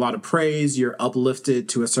gotten a lot of praise. You're uplifted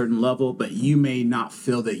to a certain level, but you may not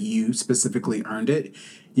feel that you specifically earned it.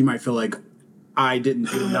 You might feel like, I didn't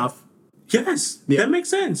do enough. Yes, that makes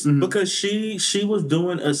sense. Mm-hmm. Because she was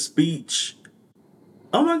doing a speech.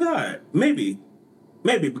 Oh my God, maybe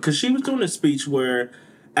because she was doing a speech where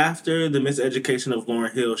after the miseducation of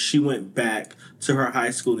Lauryn Hill, she went back to her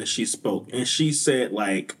high school and she spoke, and she said,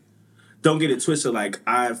 like, don't get it twisted, like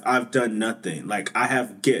I've done nothing, like I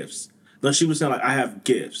have gifts. No, she was saying, like, I have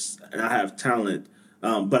gifts and I have talent,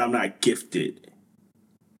 but I'm not gifted.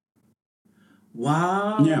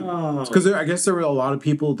 Wow. Yeah. Because I guess there were a lot of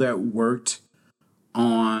people that worked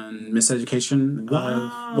on miseducation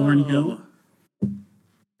of Lauryn Hill.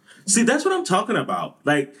 See, that's what I'm talking about.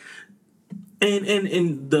 Like,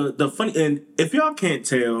 and the funny, and if y'all can't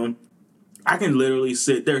tell, I can literally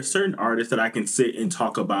there are certain artists that I can sit and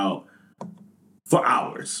talk about for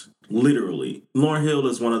hours. Literally. Lauryn Hill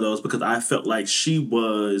is one of those because I felt like she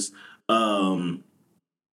was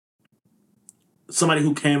somebody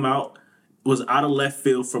who came out, was out of left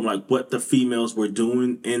field from like what the females were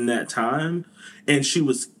doing in that time, and she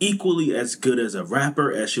was equally as good as a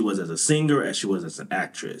rapper as she was as a singer, as she was as an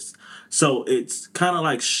actress. So it's kind of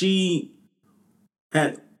like she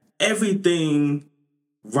had everything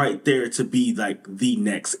right there to be like the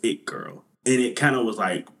next it girl, and it kind of was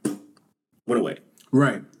like went away.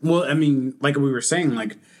 Right. Well, I mean, like we were saying,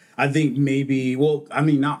 like I think maybe, well, I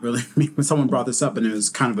mean, not really. I mean, someone brought this up, and it was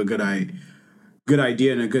kind of a good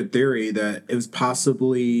idea and a good theory that it was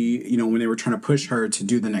possibly, when they were trying to push her to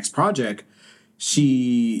do the next project,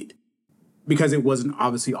 because it wasn't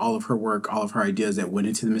obviously all of her work, all of her ideas that went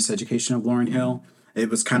into the miseducation of Lauryn Hill, it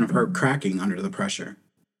was kind of her cracking under the pressure.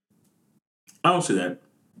 I don't see that.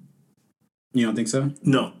 You don't think so?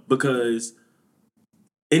 No, because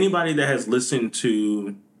anybody that has listened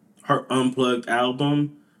to her Unplugged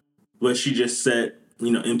album, where she just set,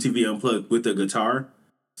 MTV Unplugged with the guitar,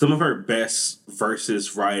 some of her best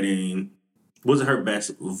verses writing wasn't her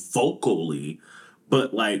best vocally,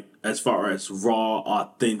 but like as far as raw,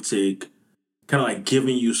 authentic, kind of like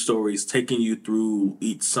giving you stories, taking you through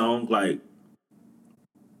each song, like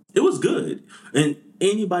it was good. And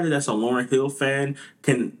anybody that's a Lauryn Hill fan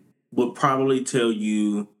would probably tell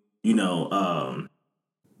you, the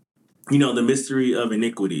mystery of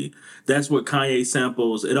iniquity. That's what Kanye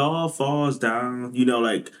samples. It all falls down,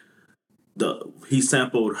 like he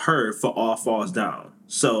sampled her for All Falls Down.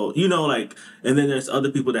 So, and then there's other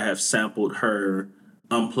people that have sampled her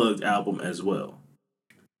Unplugged album as well.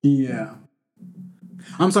 Yeah.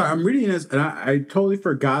 I'm sorry, I'm reading this, and I totally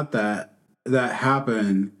forgot that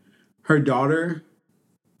happened. Her daughter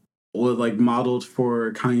was, like, modeled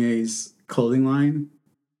for Kanye's clothing line.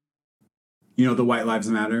 The White Lives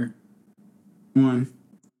Matter one.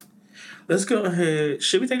 Let's go ahead.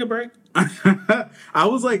 Should we take a break? I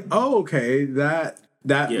was like, oh, okay, that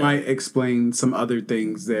might explain some other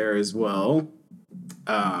things there as well.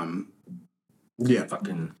 Yeah.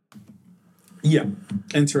 Yeah.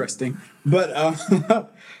 Interesting. But,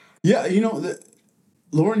 yeah,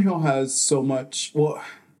 Lauryn Hill has so much,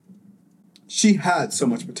 she had so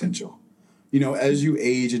much potential. As you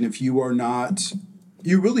age, and if you are not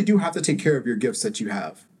you really do have to take care of your gifts that you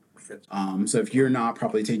have. So if you're not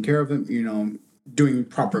properly taking care of them, doing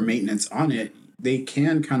proper maintenance on it, they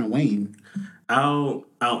can kind of wane. I'll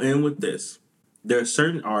end with this. There are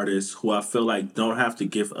certain artists who I feel like don't have to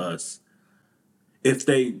give us if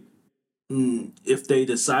they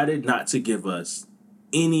decided not to give us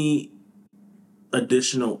any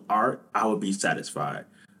additional art, I would be satisfied.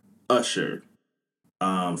 Usher,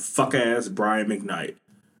 fuck ass Brian McKnight,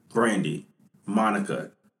 Brandy,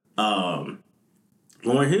 Monica, Lauryn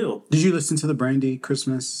Hill. Did you listen to the Brandy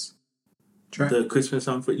Christmas track? The Christmas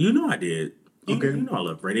song for I did. Okay. You know I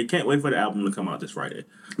love Brandy. Can't wait for the album to come out this Friday.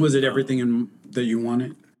 Was it everything that you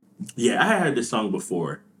wanted? Yeah, I had heard this song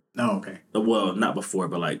before. Oh, okay. Well, not before,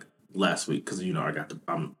 but like last week because I got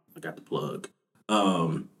the plug.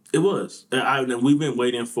 It was. And we've been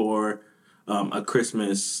waiting for a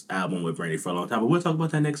Christmas album with Brandy for a long time, but we'll talk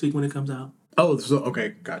about that next week when it comes out. Oh, so okay,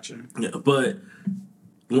 gotcha. Yeah, but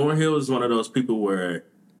Lauryn Hill is one of those people where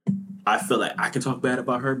I feel like I can talk bad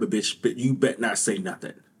about her, but bitch, you bet not say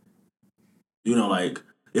nothing. Like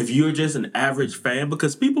if you're just an average fan,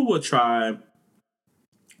 because people will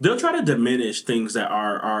they'll try to diminish things that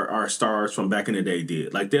our stars from back in the day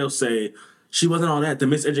did. Like they'll say she wasn't all that, the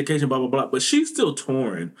miseducation, blah blah blah, but she's still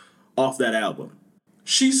touring off that album.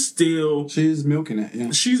 She's milking it.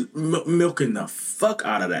 Yeah, she's milking the fuck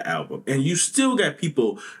out of that album, and you still got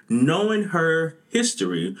people knowing her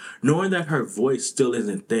history, knowing that her voice still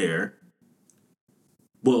isn't there.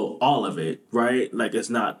 Well, all of it, right? Like it's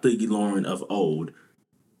not the Lauryn of old.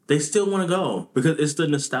 They still want to go because it's the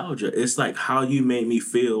nostalgia. It's like how you made me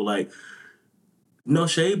feel. Like no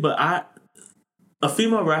shade, but a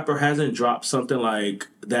female rapper hasn't dropped something like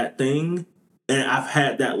that thing, and I've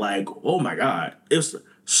had that like, oh my god, it's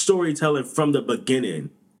storytelling from the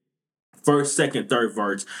beginning, first, second, third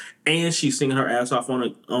verse, and she's singing her ass off on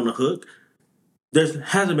a hook. There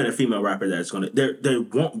hasn't been a female rapper that's going to... There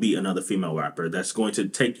won't be another female rapper that's going to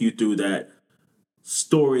take you through that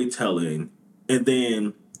storytelling and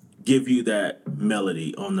then give you that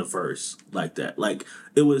melody on the verse like that. Like,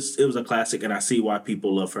 it was a classic, and I see why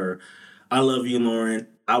people love her. I love you, Lauryn.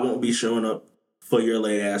 I won't be showing up for your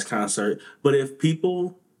late-ass concert. But if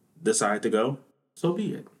people decide to go, so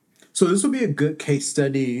be it. So this will be a good case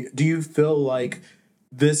study. Do you feel like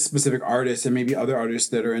this specific artist and maybe other artists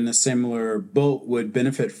that are in a similar boat would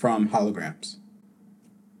benefit from holograms?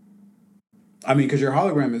 I mean, because your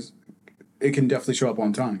hologram it can definitely show up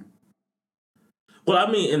on time. Well,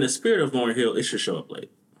 I mean, in the spirit of Lauryn Hill, it should show up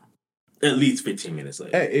late. At least 15 minutes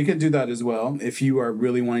late. Hey, it could do that as well if you are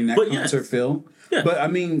really wanting that concert feel. Yeah. But I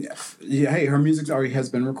mean, hey, her music already has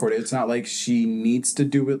been recorded. It's not like she needs to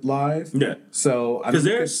do it live. Yeah. So I mean,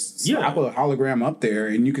 you could slap a hologram up there,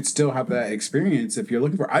 and you could still have that experience if you're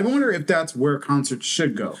looking for. I wonder if that's where concerts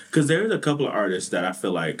should go. Because there's a couple of artists that I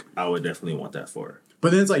feel like I would definitely want that for.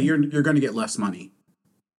 But then it's like you're going to get less money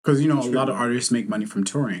because a lot of artists make money from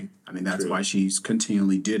touring. I mean, that's why she's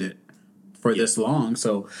continually did it for this long.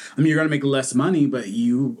 So I mean, you're going to make less money, but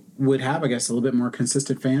you would have, I guess, a little bit more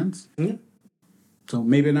consistent fans. Yeah. So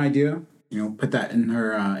maybe an idea, put that in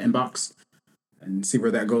her inbox and see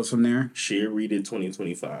where that goes from there. Share Read It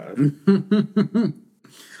 2025.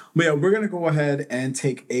 But yeah, we're going to go ahead and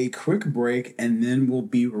take a quick break, and then we'll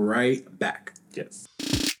be right back. Yes.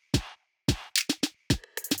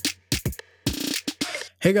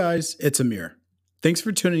 Hey guys, it's Amir. Thanks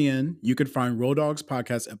for tuning in. You can find Road Dogs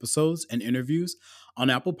podcast episodes and interviews on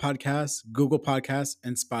Apple Podcasts, Google Podcasts,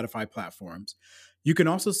 and Spotify platforms. You can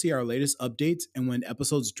also see our latest updates and when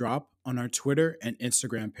episodes drop on our Twitter and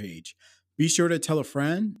Instagram page. Be sure to tell a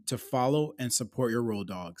friend to follow and support your Road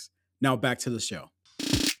Dogs. Now back to the show.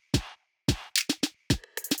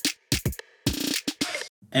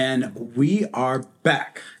 And we are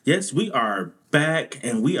back. Yes, we are back,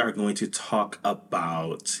 and we are going to talk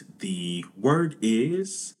about the word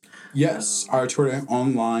is... Yes, our Twitter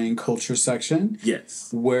online culture section.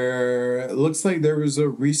 Yes. Where it looks like there was a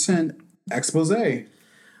recent expose.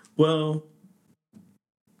 Well,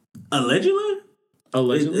 allegedly?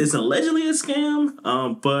 It's allegedly a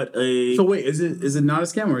scam, but a... So wait, is it not a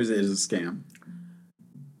scam, or is it a scam?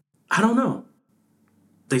 I don't know.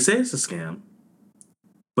 They say it's a scam.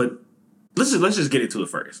 But let's just get into it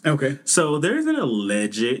first. Okay. So there's an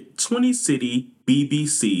alleged 20-city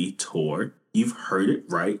BBC tour. You've heard it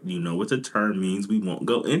right. You know what the term means. We won't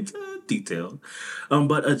go into detail.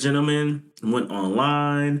 But a gentleman went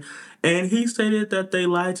online and he stated that they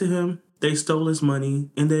lied to him. They stole his money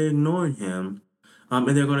and they're ignoring him.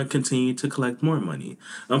 And they're going to continue to collect more money.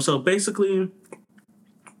 So basically,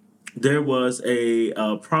 there was a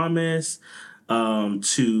promise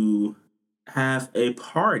to have a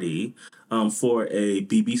party for a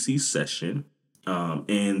BBC session,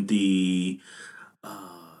 and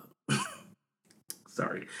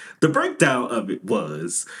sorry, the breakdown of it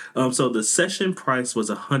was so the session price was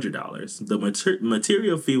 $100, the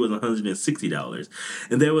material fee was $160,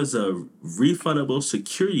 and there was a refundable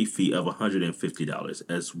security fee of $150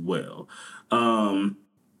 as well.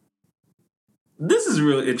 This is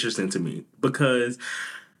real interesting to me because,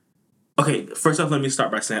 okay, first off, let me start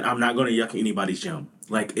by saying I'm not going to yuck anybody's yum.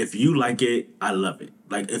 Like, if you like it, I love it.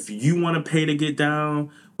 Like, if you want to pay to get down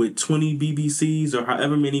with 20 BBCs or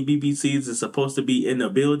however many BBCs is supposed to be in the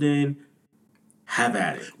building, have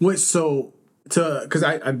at it. Wait, so because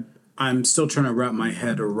I'm still trying to wrap my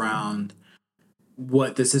head around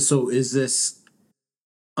what this is. So is this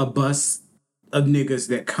a bus of niggas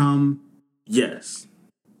that come Yes.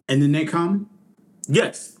 and then they come?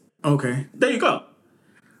 Yes. Okay. There you go.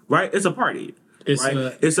 Right? It's a party. It's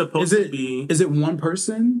right? It's supposed to be. Is it one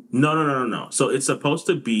person? No. So it's supposed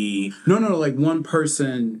to be. No, like one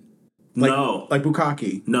person. No. Like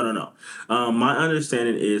Bukkake. No. My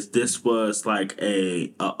understanding is this was like a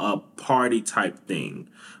party type thing,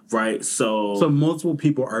 right? So multiple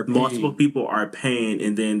people are paying. Multiple people are paying,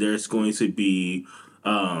 and then there's going to be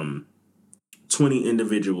 20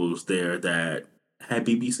 individuals there that had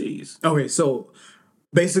BBCs. Okay, so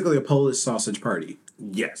basically a Polish sausage party.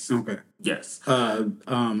 Yes. Okay. Yes.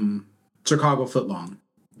 Chicago footlong.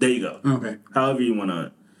 There you go. Okay. However you want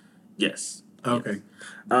to. Yes. Okay.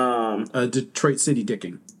 Yes. Detroit City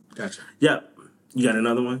dicking. Gotcha. Yep. You got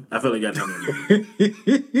another one? I feel like you got another one.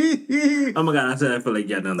 Oh my God, I said I feel like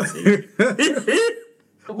you got another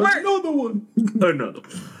one. Another one. Another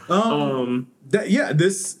one.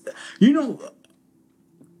 This,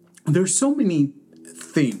 there's so many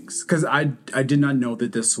things because I did not know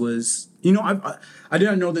that this was, I did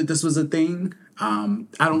not know that this was a thing. I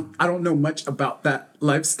don't know much about that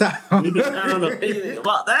lifestyle. I don't know anything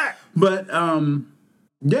about that. But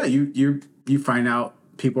you find out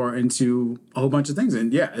people are into a whole bunch of things,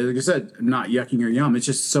 and like I said, not yucking your yum. It's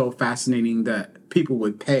just so fascinating that people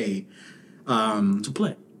would pay to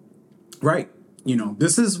play. Right.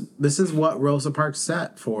 This is what Rosa Parks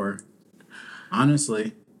sat for.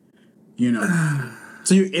 Honestly,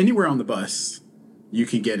 so you anywhere on the bus, you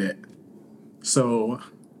could get it. So,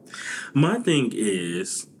 my thing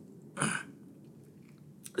is,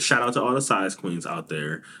 shout out to all the size queens out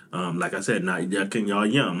there. Like I said, not yucking y'all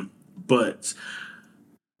yum, but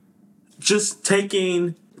just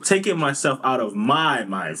taking myself out of my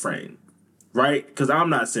mind frame, right? Because I'm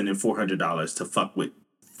not sending $400 to fuck with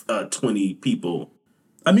 20 people.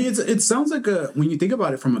 I mean, it sounds like when you think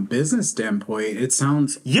about it from a business standpoint, it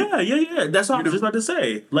sounds... Yeah. That's what I was just about to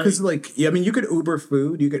say. Because, you could Uber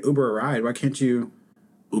food, you could Uber a ride. Why can't you...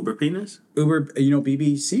 Uber penis? Uber,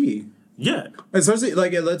 BBC. Yeah. Especially,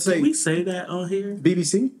 let's say... Can we say that on here?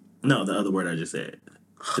 BBC? No, the other word I just said.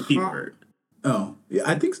 The P word. Oh, yeah,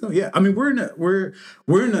 I think so, yeah. I mean, we're an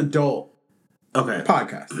adult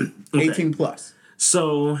podcast. Okay. 18 plus.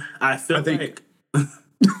 So, I think...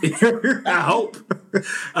 I hope.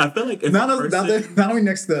 I feel like if not only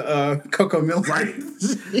next to Coco Milk, right?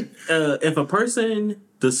 If a person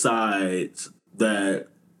decides that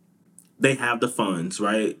they have the funds,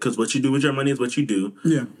 right? Because what you do with your money is what you do.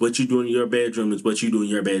 Yeah. What you do in your bedroom is what you do in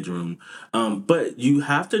your bedroom. But you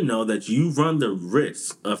have to know that you run the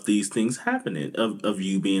risk of these things happening, of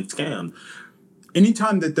you being scammed.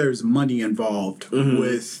 Anytime that there's money involved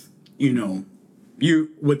with,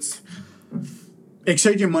 what's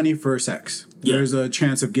exchanging money for sex, there's a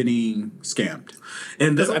chance of getting scammed.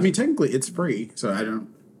 And technically it's free, so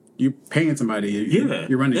you're paying somebody,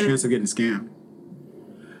 you're running a chance of getting scammed.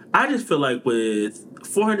 I just feel like with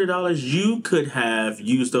 $400, you could have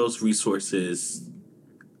used those resources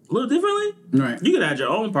a little differently. Right. You could have had your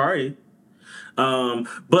own party. But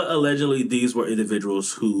allegedly, these were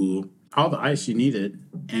individuals who... all the ice you needed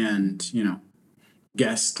and,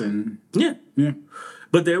 guests and... Yeah. Yeah.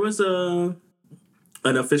 But there was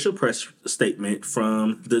an official press statement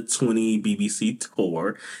from the 20 BBC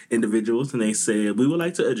tour individuals, and they said, "We would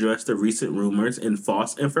like to address the recent rumors and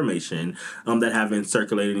false information that have been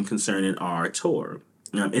circulating concerning our tour.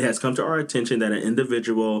 It has come to our attention that an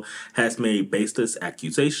individual has made baseless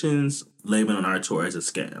accusations labeling our tour as a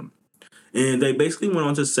scam." And they basically went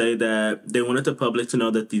on to say that they wanted the public to know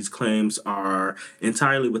that these claims are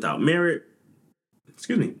entirely without merit.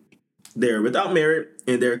 Excuse me. They're without merit,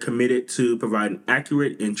 and they're committed to providing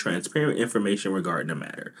accurate and transparent information regarding the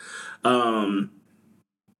matter.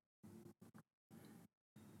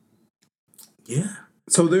 Yeah.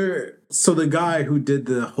 So the guy who did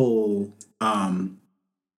the whole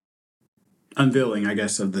unveiling, I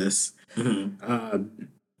guess, of this,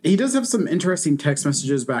 He does have some interesting text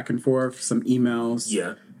messages back and forth, some emails.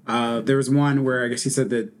 Yeah. There was one where I guess he said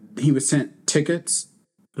that he was sent tickets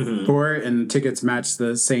for it, and tickets matched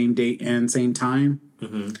the same date and same time,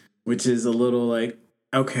 which is a little like,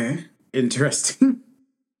 okay, interesting.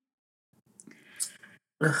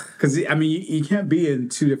 Because I mean, you can't be in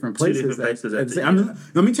two different places.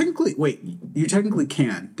 You technically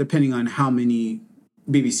can, depending on how many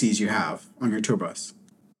BBCs you have on your tour bus.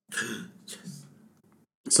 Yes.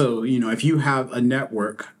 So if you have a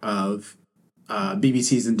network of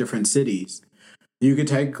BBCs in different cities, you could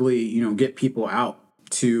technically get people out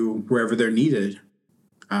to wherever they're needed.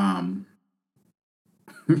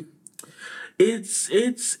 It's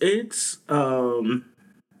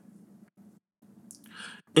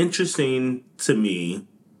interesting to me.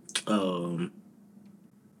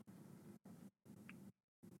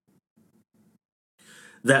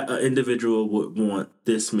 That an individual would want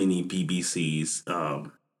this many BBCs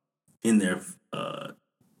in their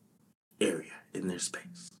area, in their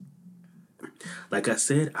space. Like I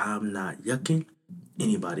said, I'm not yucking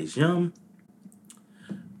anybody's yum.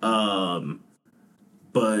 But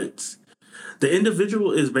the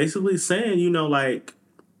individual is basically saying, like,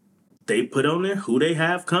 they put on there who they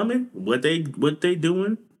have coming, what they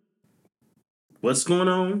doing, what's going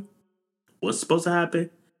on, what's supposed to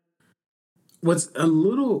happen. What's a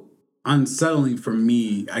little unsettling for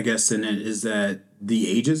me, I guess, in it is that the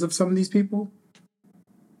ages of some of these people.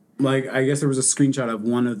 Like, I guess there was a screenshot of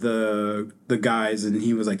one of the guys, and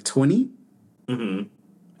he was like 20. And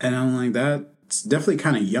I'm like, that's definitely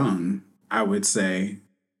kind of young, I would say,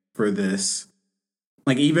 for this.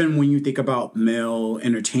 Like, even when you think about male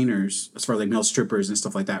entertainers, as far as like male strippers and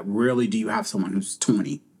stuff like that, rarely do you have someone who's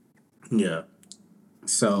 20. Yeah.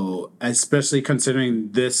 So, especially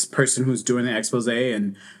considering this person who's doing the expose,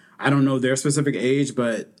 and I don't know their specific age,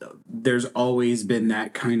 but there's always been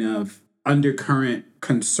that kind of undercurrent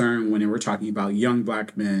concern when we're talking about young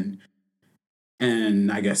black men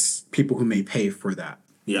and I guess people who may pay for that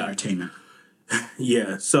entertainment.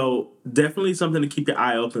 Yeah, so definitely something to keep your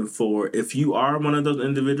eye open for. If you are one of those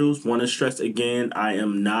individuals, want to stress again, I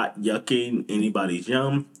am not yucking anybody's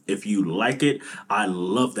yum. If you like it, I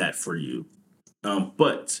love that for you.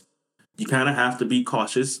 But you kind of have to be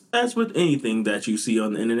cautious, as with anything that you see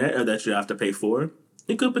on the internet or that you have to pay for.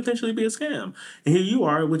 It could potentially be a scam. And here you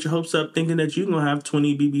are with your hopes up thinking that you're going to have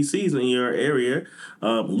 20 BBCs in your area,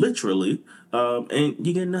 literally, and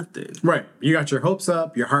you get nothing. Right. You got your hopes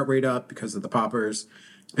up, your heart rate up because of the poppers,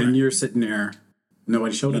 and you're sitting there,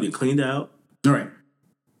 nobody showed up. You get cleaned out. All right.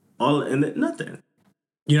 And nothing.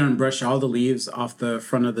 You don't brush all the leaves off the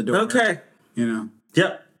front of the door. Okay.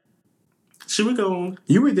 Yep. Should we go on?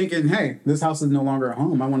 You were thinking, hey, this house is no longer a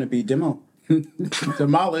home. I want to be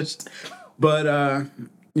demolished. But,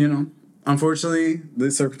 unfortunately,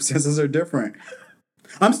 the circumstances are different.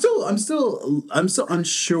 I'm still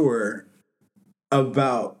unsure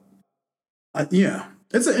about,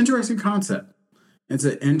 it's an interesting concept.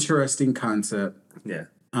 Yeah.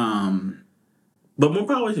 But more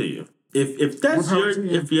power to you. If that's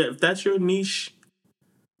your niche,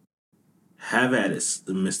 have at it,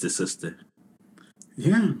 Mr. Sister.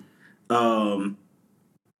 Yeah.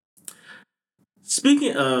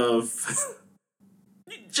 Speaking of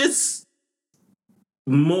just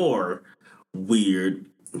more weird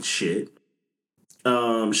shit.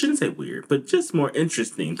 Shouldn't say weird, but just more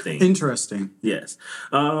interesting things. Interesting. Yes.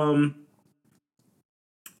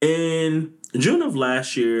 In June of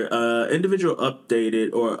last year, individual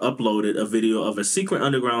uploaded a video of a secret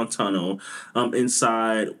underground tunnel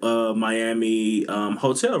inside a Miami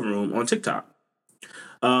hotel room on TikTok.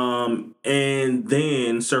 And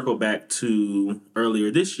then circle back to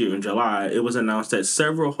earlier this year in July, it was announced that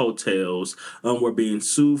several hotels were being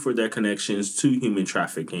sued for their connections to human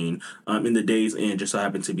trafficking in the Days Inn, just so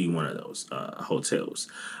happened to be one of those hotels.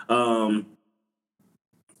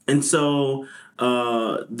 And so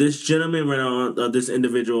this gentleman went on, this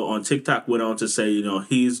individual on TikTok went on to say,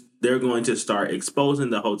 they're going to start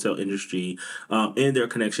exposing the hotel industry and their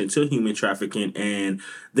connection to human trafficking. And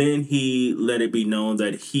then he let it be known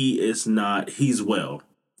that he's well,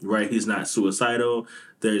 right? He's not suicidal.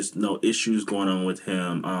 There's no issues going on with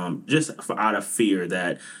him, just out of fear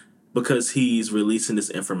that because he's releasing this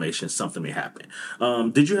information, something may happen.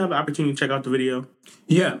 Did you have an opportunity to check out the video?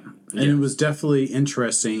 Yeah. And it was definitely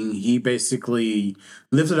interesting. He basically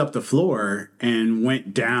lifted up the floor and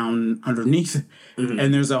went down underneath. Mm-hmm.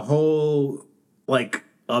 And there's a whole,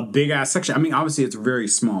 a big-ass section. I mean, obviously, it's very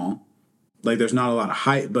small. There's not a lot of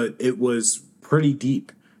height, but it was pretty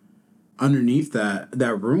deep underneath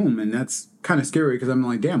that room. And that's kind of scary because I'm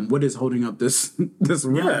like, damn, what is holding up this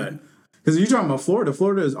room? Yeah. Because you're talking about Florida.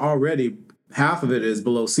 Florida is already, half of it is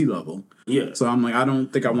below sea level. Yeah. So I'm like, I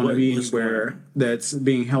don't think I want to be anywhere that's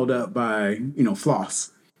being held up by,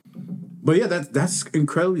 floss. But yeah, that's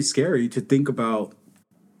incredibly scary to think about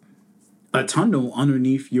a tunnel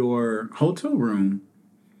underneath your hotel room.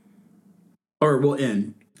 Or, well,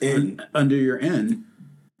 under your inn.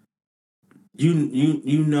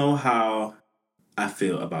 You know how I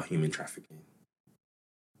feel about human trafficking.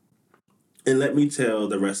 And let me tell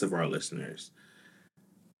the rest of our listeners.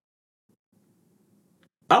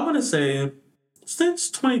 I want to say, since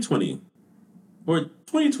 2020, or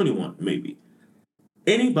 2021, maybe,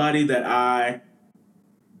 anybody that I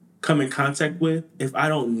come in contact with, if I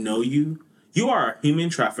don't know you, you are a human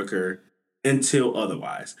trafficker until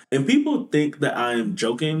otherwise. And people think that I am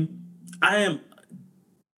joking. I am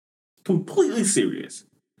completely serious.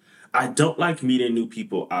 I don't like meeting new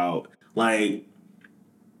people out. Like,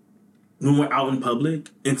 when we're out in public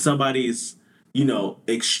and somebody's,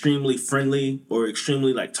 extremely friendly or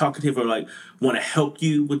extremely, like, talkative or, like, want to help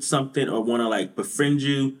you with something or want to, like, befriend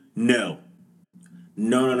you, no.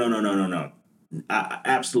 No.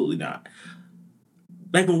 Absolutely not.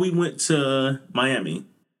 Like, when we went to Miami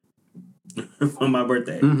for my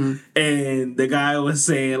birthday, and the guy was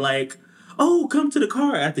saying, like, oh, come to the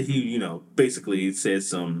car after he, basically said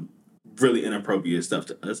some really inappropriate stuff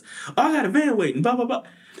to us. Oh, I got a van waiting, blah, blah, blah.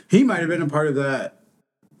 He might have been a part of that.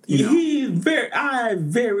 I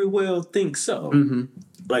very well think so. Mm-hmm.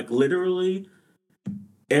 Like, literally,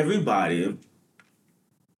 everybody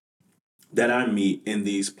that I meet in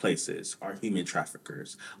these places are human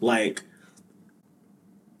traffickers. Like,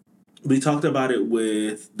 we talked about it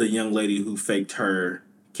with the young lady who faked her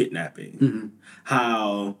kidnapping. Mm-hmm.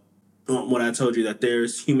 How, when I told you that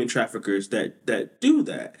there's human traffickers that do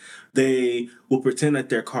that, they will pretend that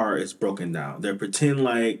their car is broken down. They'll pretend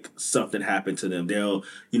like something happened to them. They'll,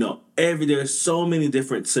 there's so many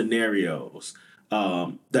different scenarios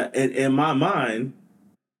that in my mind,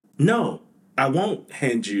 no, I won't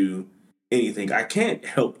hand you anything. I can't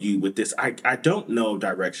help you with this. I don't know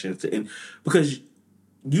directions because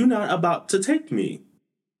you're not about to take me.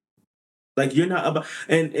 Like, you're not about,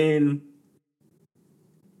 and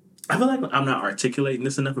I feel like I'm not articulating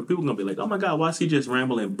this enough, but people are going to be like, oh my God, why is he just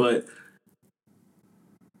rambling? But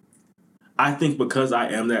I think because I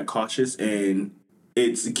am that cautious and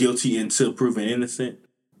it's guilty until proven innocent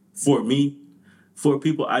for me, for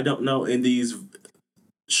people I don't know in these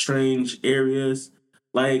strange areas.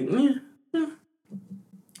 Like,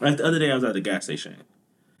 Like, the other day I was at the gas station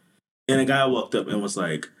and a guy walked up and was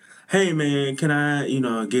like, hey man, can I,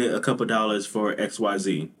 get a couple dollars for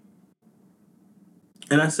XYZ?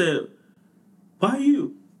 And I said, why are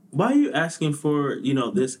you asking for,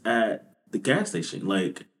 this at the gas station?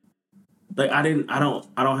 Like I don't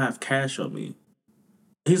have cash on me.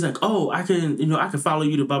 He's like, oh, I can follow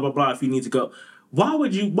you to blah, blah, blah if you need to go. Why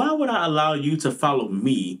would I allow you to follow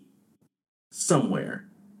me somewhere?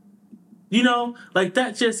 Like,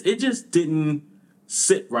 it just didn't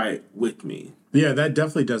sit right with me. Yeah, that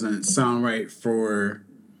definitely doesn't sound right for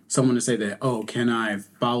someone to say that, oh, can I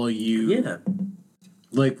follow you? Yeah.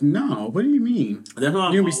 Like, no, what do you mean? That's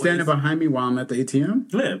why you're going to be standing behind me while I'm at the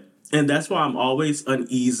ATM? Yeah. And that's why I'm always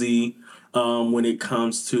uneasy when it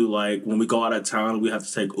comes to, like, when we go out of town, we have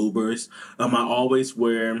to take Ubers. I always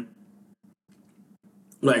wear,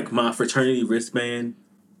 like, my fraternity wristband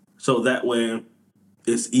so that way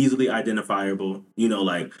it's easily identifiable.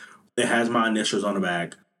 Like, it has my initials on the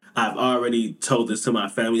back. I've already told this to my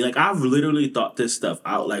family. Like, I've literally thought this stuff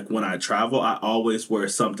out. Like, when I travel, I always wear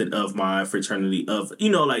something of my fraternity of,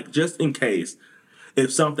 like, just in case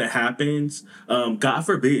if something happens, God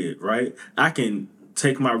forbid, right? I can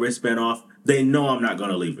take my wristband off. They know I'm not going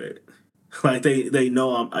to leave it. Like, they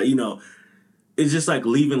know I'm, it's just like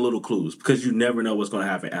leaving little clues because you never know what's going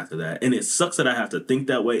to happen after that. And it sucks that I have to think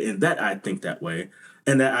that way and that I think that way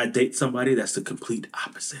and that I date somebody that's the complete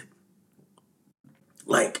opposite.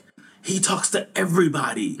 Like, he talks to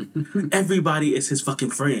everybody. Everybody is his fucking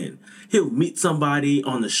friend. He'll meet somebody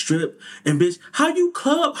on the strip and, bitch, how you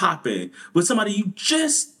club hopping with somebody you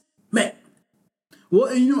just met? Well,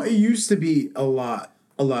 it used to be a lot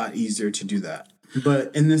easier to do that.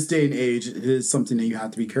 But in this day and age, it is something that you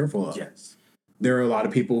have to be careful of. Yes. There are a lot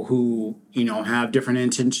of people who, have different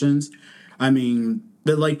intentions. I mean,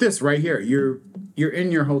 but like this right here, you're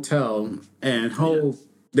in your hotel and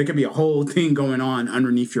there could be a whole thing going on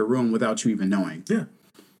underneath your room without you even knowing. Yeah.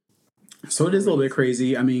 So it is a little bit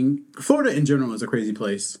crazy. I mean, Florida in general is a crazy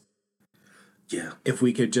place. Yeah. If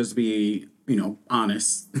we could just be,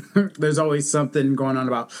 honest. There's always something going on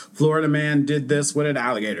about Florida man did this with an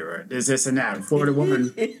alligator, or this and that. Florida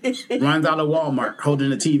woman runs out of Walmart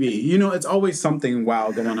holding a TV. It's always something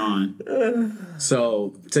wild going on.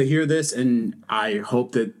 So to hear this, and I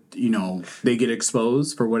hope that, they get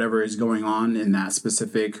exposed for whatever is going on in that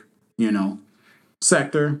specific,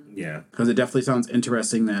 sector. Yeah. Because it definitely sounds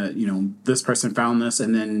interesting that, this person found this,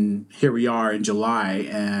 and then here we are in July,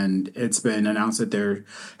 and it's been announced that they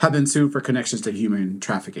have been sued for connections to human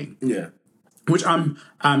trafficking. Yeah. Which I'm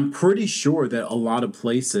pretty sure that a lot of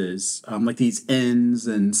places, like these inns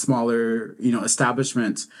and smaller,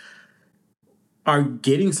 establishments, are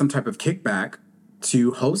getting some type of kickback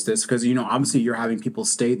to host this, because obviously you're having people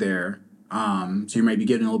stay there, so you might be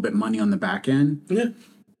getting a little bit of money on the back end. Yeah.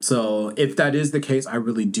 So if that is the case, I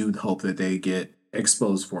really do hope that they get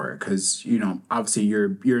exposed for it, because obviously you're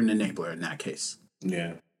an enabler in that case.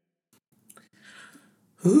 Yeah.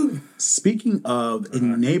 Speaking of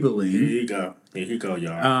enabling, Here you go,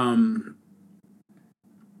 y'all.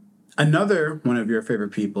 Another one of your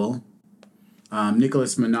favorite people,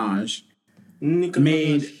 Minaj,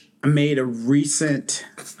 made a recent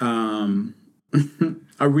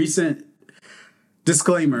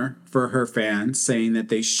disclaimer for her fans, saying that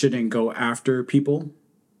they shouldn't go after people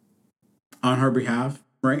on her behalf,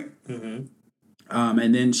 right? Mm-hmm.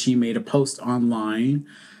 And then she made a post online.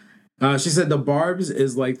 She said, "The Barbs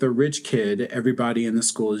is like the rich kid everybody in the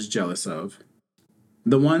school is jealous of.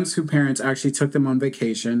 The ones whose parents actually took them on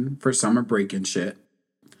vacation for summer break and shit.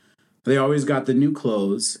 They always got the new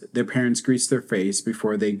clothes. Their parents grease their face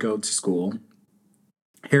before they go to school.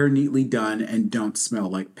 Hair neatly done and don't smell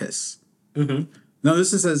like piss." Mm-hmm. Now,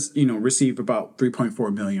 this says, received about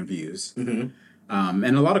 3.4 million views. Mm-hmm.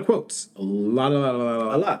 And a lot of quotes. A lot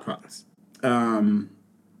of quotes. How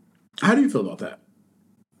do you feel about that?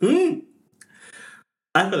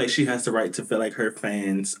 I feel like she has the right to feel like her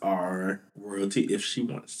fans are royalty if she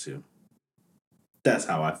wants to. That's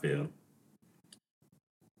how I feel.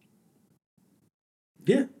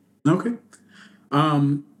 Yeah. Okay.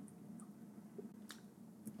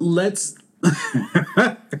 Let's...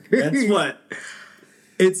 That's what...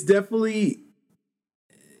 It's definitely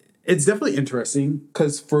interesting,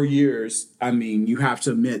 because for years, you have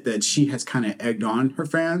to admit that she has kind of egged on her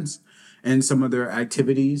fans and some of their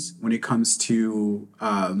activities when it comes to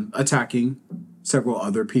attacking several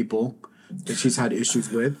other people that she's had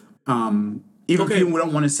issues with. Even if we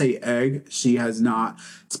don't want to say egg, she has not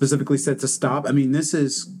specifically said to stop. This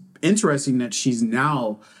is interesting that she's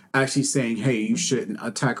now actually saying, hey, you shouldn't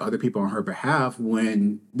attack other people on her behalf,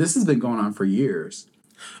 when this has been going on for years.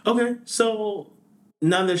 Okay, so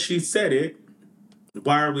now that she said it,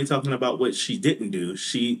 why are we talking about what she didn't do?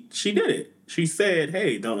 She did it. She said,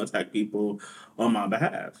 hey, don't attack people on my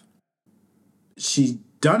behalf. She's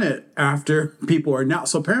done it after people are now.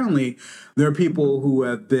 So apparently there are people who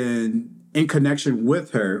have been in connection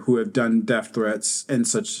with her who have done death threats and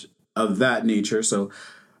such of that nature. So,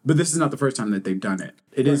 but this is not the first time that they've done it.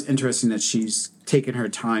 It is interesting that she's taken her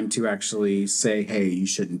time to actually say, hey, you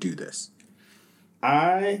shouldn't do this.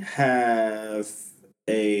 I have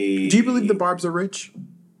a... Do you believe the Barbs are rich?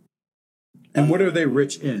 And what are they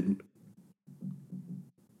rich in?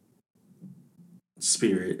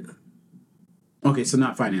 Spirit. Okay, so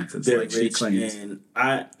not finances, They're like she rich, claims. and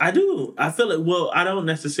I do. I feel like, well, I don't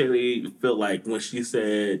necessarily feel like when she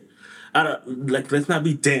said, let's not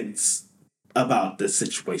be dense about this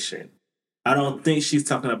situation. I don't think she's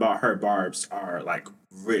talking about her Barbs are like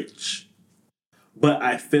rich. But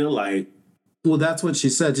I feel like... Well, that's what she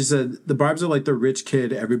said. She said the Barbs are like the rich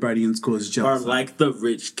kid everybody in school is jealous of. Are like the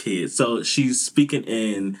rich kid. So she's speaking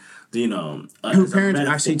in, her parents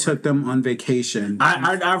actually took them on vacation.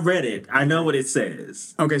 I read it. I know what it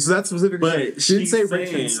says. Okay, so that's specific. But she didn't say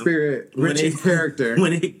rich in spirit, rich in character.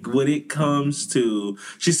 When it comes to...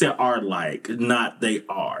 She said are like, not they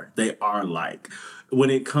are. They are like.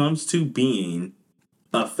 When it comes to being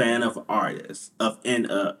a fan of artists, of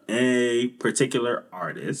a particular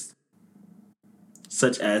artist,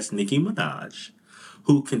 such as Nicki Minaj,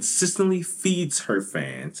 who consistently feeds her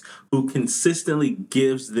fans, who consistently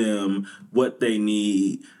gives them what they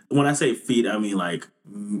need. When I say feed, I mean like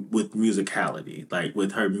with musicality, like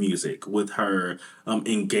with her music, with her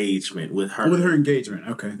engagement, with her... With her engagement,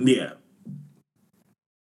 okay. Yeah.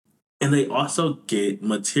 And they also get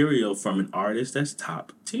material from an artist that's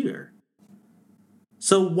top tier.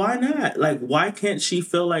 So why not? Like, why can't she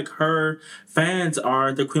feel like her fans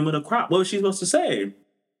are the cream of the crop? What was she supposed to say?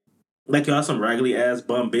 Like, y'all some raggedy ass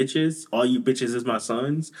bum bitches? All you bitches is my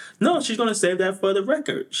sons? No, she's going to save that for the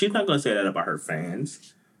record. She's not going to say that about her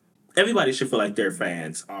fans. Everybody should feel like their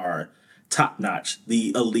fans are top notch,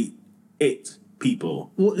 the elite hit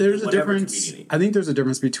people. Well, there's in a whatever difference. community. I think there's a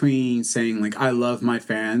difference between saying like, I love my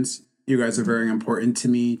fans. You guys are very important to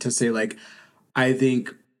me, to say like, I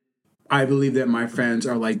believe that my fans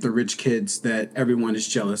are like the rich kids that everyone is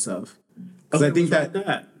jealous of. Because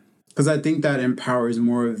I think that empowers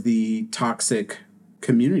more of the toxic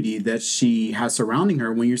community that she has surrounding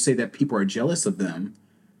her when you say that people are jealous of them.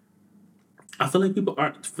 I feel like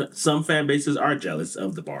some fan bases are jealous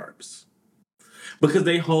of the Barbs because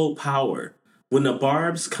they hold power. When the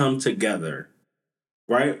Barbs come together,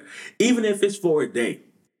 right? Even if it's for a day,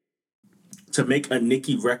 to make a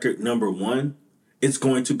Nicki record number one, it's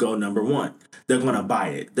going to go number one. They're going to buy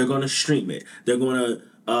it. They're going to stream it. They're going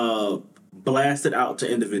to blast it out to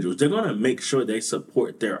individuals. They're going to make sure they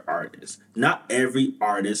support their artists. Not every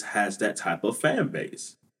artist has that type of fan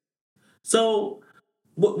base. So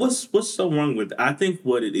what's so wrong with it? I think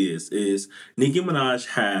what it is Nicki Minaj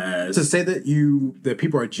has... To say that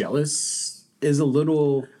people are jealous is a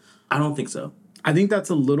little... I don't think so. I think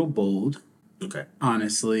that's a little bold. Okay.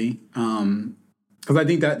 Honestly. Because I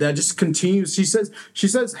think that just continues. She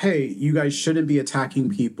says, hey, you guys shouldn't be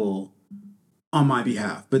attacking people on my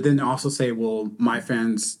behalf. But then also say, well, my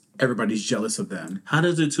fans, everybody's jealous of them. How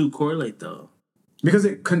does the two correlate, though? Because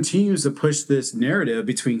it continues to push this narrative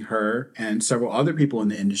between her and several other people in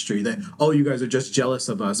the industry that, oh, you guys are just jealous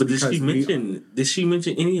of us. But did she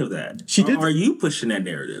mention any of that? She did. Or are you pushing that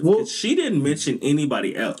narrative? Well, she didn't mention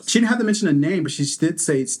anybody else. She didn't have to mention a name, but she did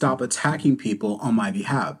say, stop attacking people on my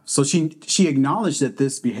behalf. So she acknowledged that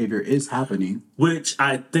this behavior is happening. Which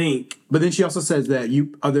I think... But then she also says that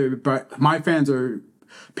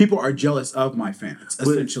people are jealous of my fans,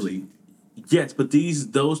 essentially. Yes, but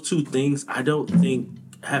those two things I don't think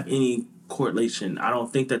have any correlation. I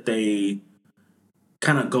don't think that they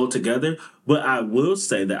kind of go together. But I will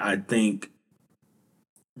say that I think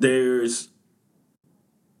it's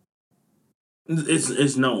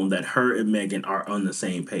known that her and Megan are on the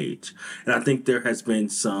same page. And I think there has been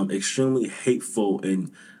some extremely hateful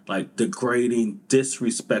and like degrading,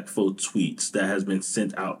 disrespectful tweets that has been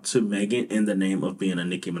sent out to Megan in the name of being a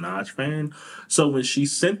Nicki Minaj fan. So when she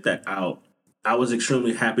sent that out, I was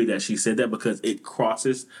extremely happy that she said that because it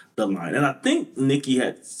crosses the line. And I think Nicki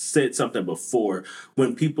had said something before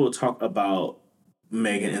when people talk about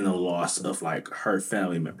Megan and the loss of like her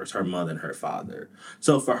family members, her mother and her father.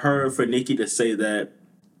 So for Nicki to say that,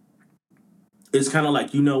 it's kind of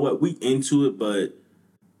like, you know what, we into it, but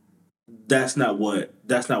that's not what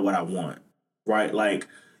I want, right? Like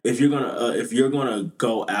if you're gonna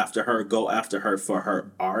go after her for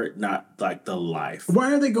her art, not like the life.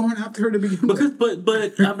 Why are they going after her to begin with? But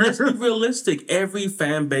let's be realistic. Every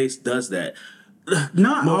fan base does that.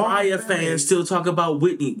 Not Mariah fans still talk about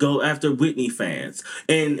Whitney, go after Whitney fans,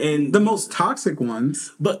 and the most toxic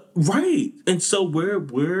ones. But right, and so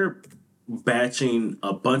we're batching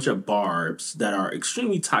a bunch of Barbs that are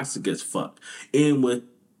extremely toxic as fuck, and with,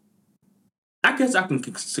 I guess I can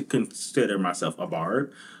consider myself a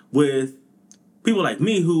Barb, with people like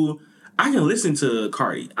me who I can listen to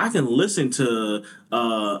Cardi. I can listen to, I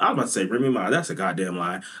was about to say Remy Ma, that's a goddamn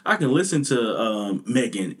lie. I can listen to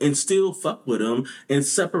Megan and still fuck with them and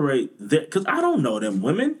separate that, because I don't know them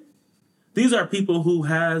women. These are people who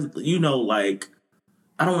has, like,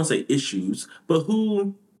 I don't want to say issues, but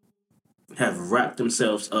who have wrapped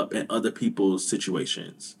themselves up in other people's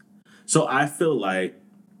situations. So I feel like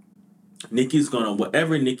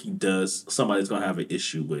whatever Nicki does, somebody's gonna have an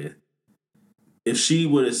issue with. If she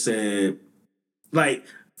would have said, like,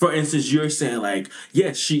 for instance, you're saying, like,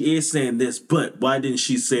 yes, she is saying this, but why didn't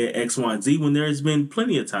she say X, Y, and Z when there's been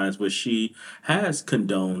plenty of times where she has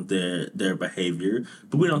condoned their behavior?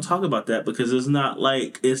 But we don't talk about that because it's not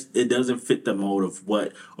like it doesn't fit the mold of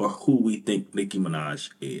what or who we think Nicki Minaj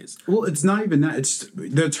is. Well, it's not even that. It's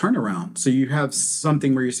the turnaround. So you have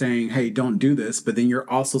something where you're saying, hey, don't do this, but then you're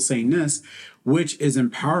also saying this, which is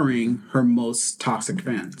empowering her most toxic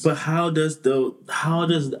fans. But by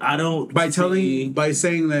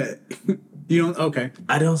saying that you don't, okay.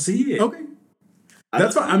 I don't see it. Okay.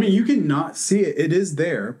 That's fine. I mean, you can not see it. It is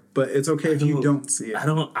there, but it's okay if you don't see it.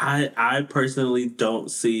 I personally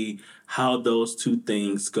don't see how those two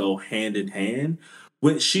things go hand in hand.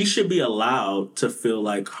 When she should be allowed to feel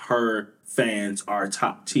like her fans are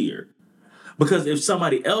top tier. Because if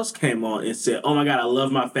somebody else came on and said, oh my God, I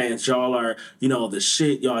love my fans, y'all are, the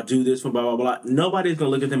shit, y'all do this, blah, blah, blah, nobody's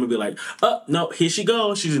going to look at them and be like, oh, no, here she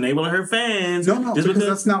goes, she's enabling her fans. No, because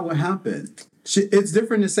that's not what happened. It's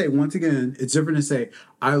different to say, once again,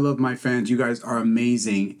 I love my fans, you guys are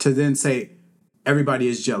amazing, to then say, everybody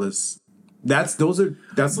is jealous. That's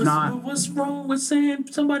not. What's wrong with saying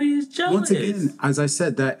somebody is jealous? Once again, as I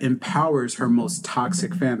said, that empowers her most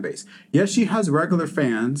toxic fan base. Yes, she has regular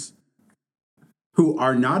fans who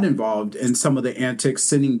are not involved in some of the antics,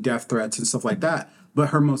 sending death threats and stuff like that. But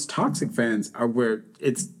her most toxic fans are where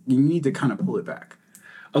you need to kind of pull it back.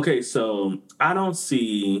 Okay, so I don't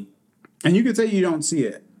see. And you could say you don't see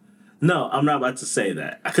it. No, I'm not about to say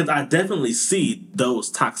that. Because I definitely see those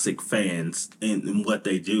toxic fans in what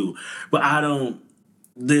they do. But I don't.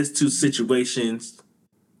 There's two situations.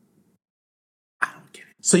 I don't get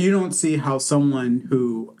it. So you don't see how someone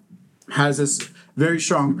who has this very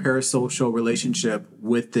strong parasocial relationship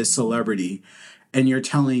with this celebrity, and you're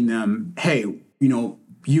telling them, hey,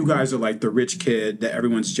 you guys are like the rich kid that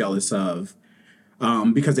everyone's jealous of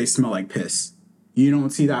because they smell like piss. You don't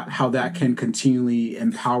see how that can continually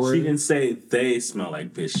empower. She didn't say they smell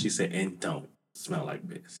like piss. She said, and don't smell like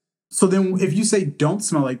piss. So then if you say don't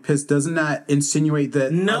smell like piss, doesn't that insinuate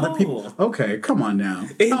that other people... Okay, come on now.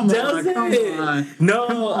 It doesn't.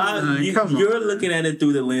 No, you're looking at it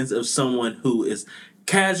through the lens of someone who is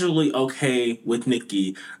casually okay with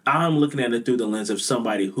Nicki. I'm looking at it through the lens of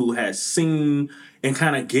somebody who has seen and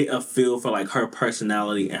kind of get a feel for like her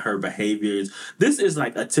personality and her behaviors. This is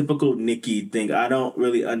like a typical Nicki thing. I don't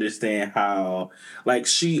really understand how, like,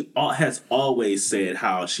 she has always said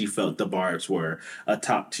how she felt the Barbs were a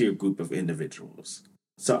top tier group of individuals.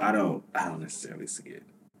 So I don't necessarily see it.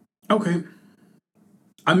 Okay.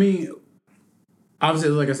 I mean,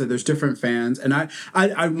 obviously, like I said, there's different fans, and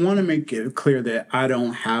I want to make it clear that I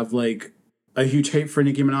don't have like a huge hate for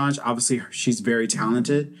Nicki Minaj. Obviously, she's very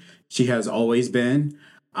talented. She has always been.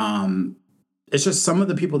 It's just some of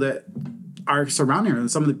the people that are surrounding her, and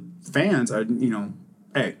some of the fans are,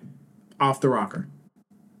 hey, off the rocker.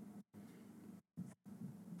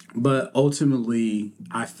 But ultimately,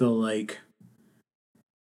 I feel like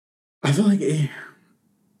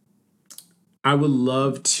I would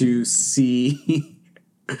love to see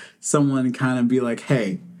someone kind of be like,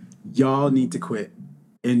 hey, y'all need to quit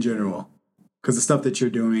in general. Because the stuff that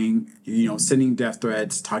you're doing, sending death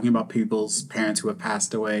threats, talking about people's parents who have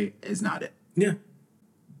passed away is not it. Yeah.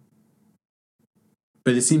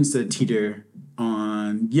 But it seems to teeter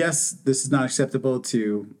on, yes, this is not acceptable,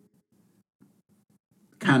 to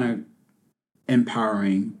kind of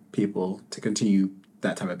empowering people to continue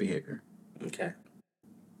that type of behavior. Okay.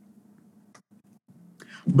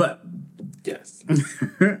 But yes,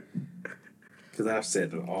 because I've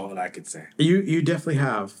said all I could say. You definitely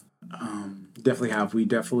have. We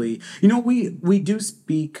definitely, we do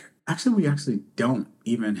speak. Actually, we actually don't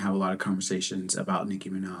even have a lot of conversations about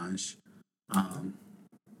Nicki Minaj,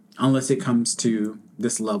 unless it comes to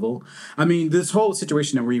this level. I mean, this whole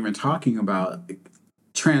situation that we're even talking about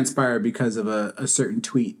transpired because of a certain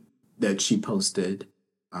tweet that she posted,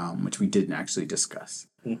 which we didn't actually discuss.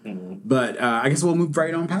 Mm-hmm. But I guess we'll move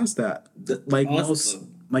right on past that. Like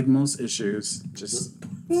most issues, just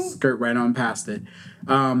skirt right on past it.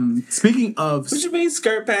 Speaking of... What you mean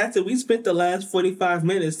skirt past it? We spent the last 45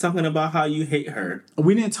 minutes talking about how you hate her.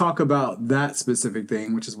 We didn't talk about that specific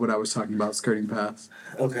thing, which is what I was talking about, skirting past.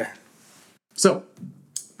 Okay. So,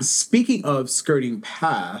 speaking of skirting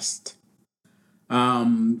past,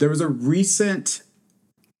 there was a recent,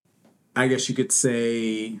 I guess you could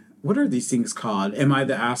say... What are these things called? Am I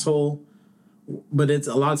the asshole? But it's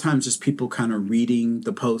a lot of times just people kind of reading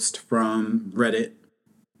the post from Reddit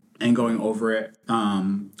and going over it.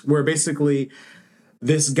 Where basically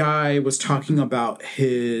this guy was talking about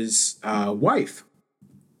his wife.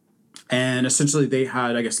 And essentially they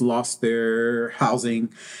had, I guess, lost their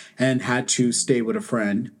housing and had to stay with a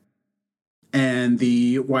friend. And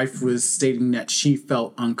the wife was stating that she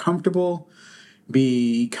felt uncomfortable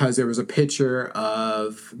because there was a picture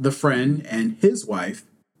of the friend and his wife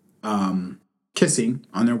kissing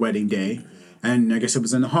on their wedding day. And I guess it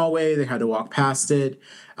was in the hallway. They had to walk past it.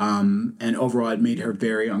 And overall, it made her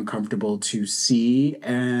very uncomfortable to see.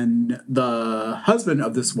 And the husband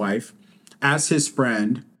of this wife asked his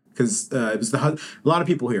friend, because it was a lot of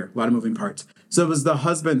people here, a lot of moving parts. So it was the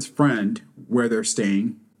husband's friend where they're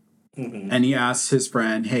staying. Mm-hmm. And he asked his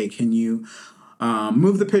friend, hey, can you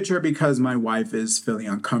move the picture because my wife is feeling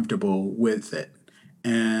uncomfortable with it?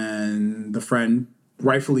 And the friend,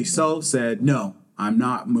 rightfully so, said, no, I'm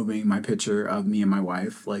not moving my picture of me and my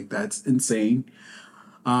wife. Like, that's insane.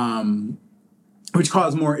 Which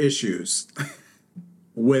caused more issues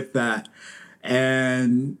with that.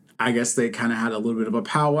 And I guess they kind of had a little bit of a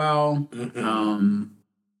powwow. Mm-hmm.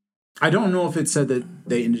 I don't know if it said that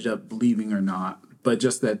they ended up leaving or not, but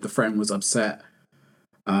just that the friend was upset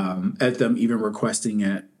at them even requesting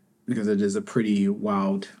it, because it is a pretty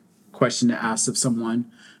wild question to ask of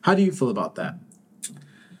someone. How do you feel about that?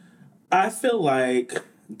 I feel like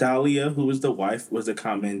Dahlia, who was the wife, was a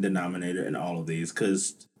common denominator in all of these.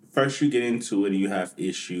 Because first you get into it and you have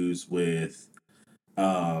issues with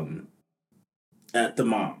at the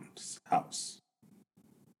mom's house.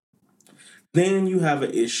 Then you have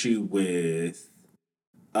an issue with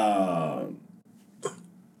her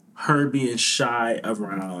being shy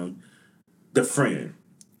around the friend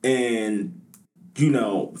and,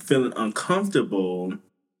 feeling uncomfortable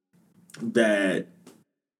that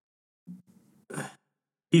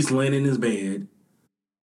he's laying in his bed.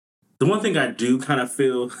 The one thing I do kind of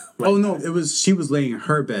feel like, she was laying in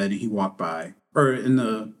her bed and he walked by. Or in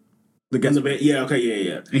the guest in the bed. Yeah, okay,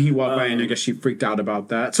 yeah. And he walked by and I guess she freaked out about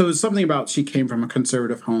that. So it's something about she came from a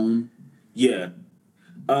conservative home. Yeah.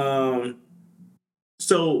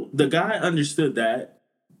 So the guy understood that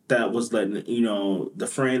was letting, the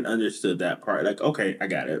friend understood that part. Like, okay, I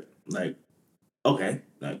got it. Like, okay.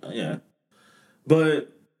 Like, yeah.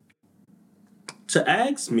 But to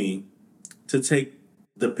ask me to take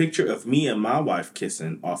the picture of me and my wife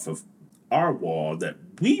kissing off of our wall that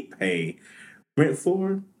we pay rent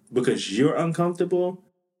for because you're uncomfortable,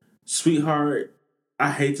 sweetheart,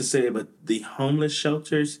 I hate to say it, but the homeless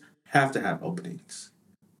shelters have to have openings.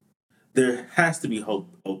 There has to be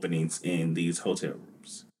openings in these hotel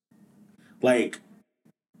rooms. Like,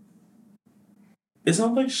 it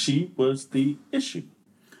sounds like she was the issue.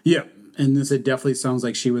 Yeah. And it definitely sounds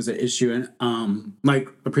like she was an issue. And like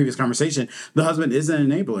a previous conversation, the husband is an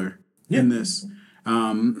enabler in this.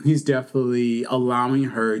 He's definitely allowing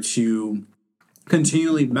her to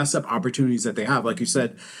continually mess up opportunities that they have. Like you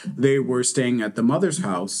said, they were staying at the mother's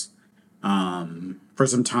house for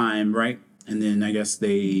some time, right? And then I guess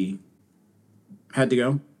they had to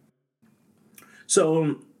go.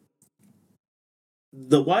 So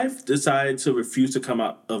the wife decided to refuse to come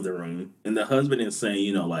out of the room, and the husband is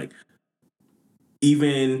saying,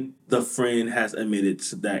 even the friend has admitted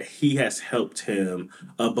that he has helped him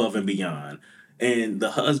above and beyond. And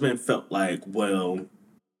the husband felt like, well,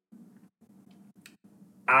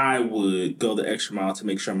 I would go the extra mile to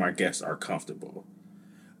make sure my guests are comfortable.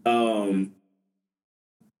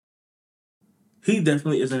 He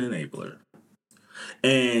definitely is an enabler.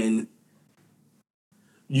 And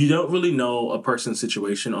you don't really know a person's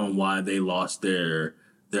situation on why they lost their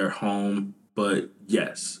home. But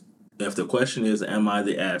yes, if the question is, am I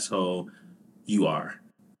the asshole? You are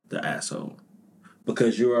the asshole.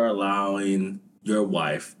 Because you are allowing your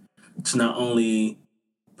wife to not only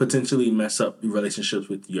potentially mess up your relationships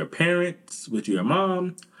with your parents, with your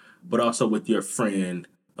mom, but also with your friend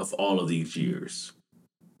of all of these years.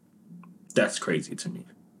 That's crazy to me.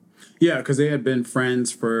 Yeah, because they had been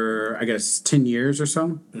friends for, I guess, 10 years or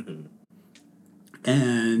so. Mm-hmm.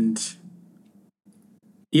 And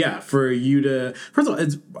yeah, for you to, first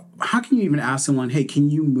of all, how can you even ask someone, hey, can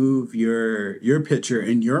you move your picture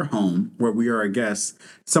in your home where we are a guest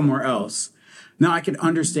somewhere else? Now, I can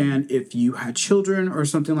understand if you had children or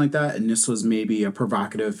something like that, and this was maybe a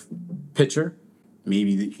provocative picture.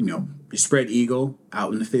 Maybe, you spread eagle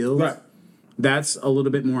out in the field. Right. That's a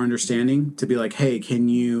little bit more understanding to be like, hey, can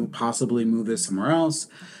you possibly move this somewhere else?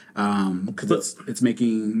 Because it's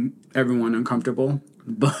making everyone uncomfortable.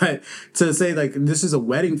 But to say, like, this is a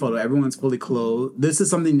wedding photo, everyone's fully clothed. This is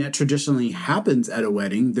something that traditionally happens at a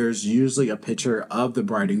wedding. There's usually a picture of the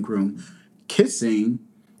bride and groom kissing.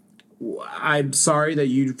 I'm sorry that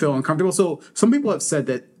you feel uncomfortable. So some people have said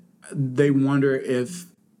that they wonder if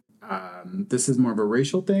this is more of a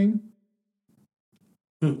racial thing.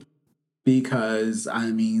 Because,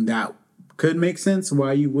 that could make sense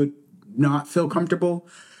why you would not feel comfortable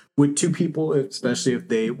with two people, especially if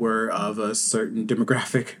they were of a certain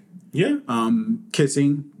demographic. Yeah.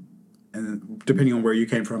 Kissing, and depending on where you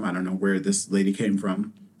came from, I don't know where this lady came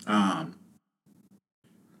from.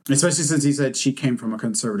 Especially since he said she came from a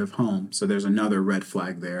conservative home, so there's another red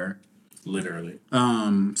flag there. Literally.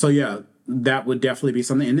 So yeah, that would definitely be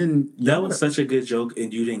something. And then that was such a good joke,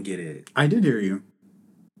 and you didn't get it. I did hear you.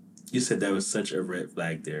 You said that was such a red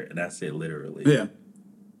flag there, and I said literally. Yeah.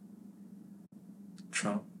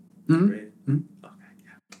 Trump. Mm-hmm. Red. Mm-hmm. Okay.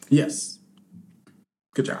 Yeah. Yes.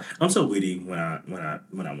 Good job. I'm so witty when I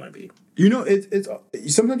want to be. It's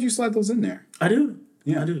sometimes you slide those in there. I do.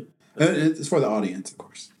 Yeah, I do. It's for the audience, of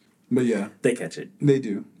course. But yeah, they catch it. They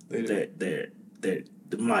do. They're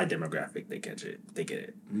my demographic. They catch it. They get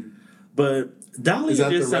it. Mm-hmm. But Dolly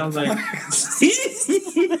just sounds like.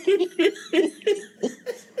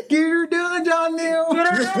 Get her done, John Neal. Get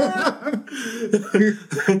her done.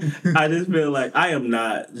 I just feel like I am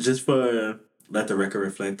not, just for let the record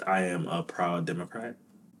reflect, I am a proud Democrat.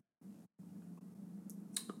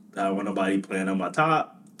 I don't want nobody playing on my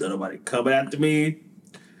top. Don't nobody coming after me.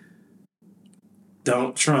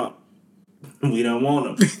 Don't Trump. We don't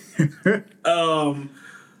want him.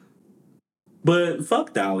 But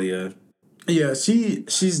fuck Dahlia. Yeah,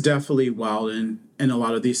 she's definitely wild in a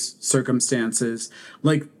lot of these circumstances.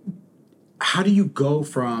 Like, how do you go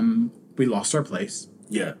from we lost our place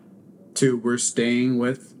Yeah. to we're staying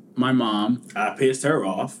with my mom? I pissed her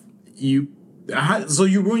off. So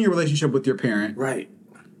you ruin your relationship with your parent, Right.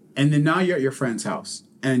 and then now you're at your friend's house,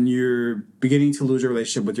 and you're beginning to lose your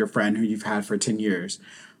relationship with your friend who you've had for 10 years.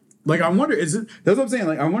 Like, I wonder, that's what I'm saying.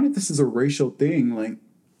 Like, I wonder if this is a racial thing. Like,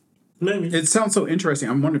 Maybe. it sounds so interesting.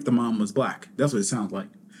 I wonder if the mom was black. That's what it sounds like.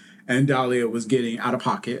 And Dahlia was getting out of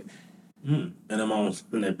pocket. And the mom was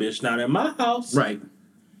in that bitch not in my house. Right.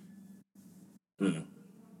 Mm.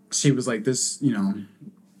 She was like, this,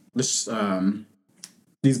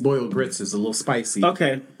 these boiled grits is a little spicy.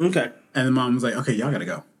 Okay. And the mom was like, okay, y'all gotta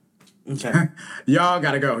go. Okay. Y'all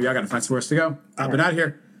gotta go. Y'all gotta find somewhere else to go. I've been out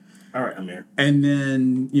here. All right, I'm here. And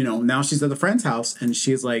then, now she's at the friend's house and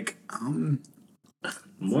she's like,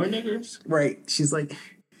 More niggers? right. She's like,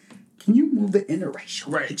 can you move the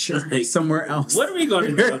interracial picture Like, somewhere else? What are we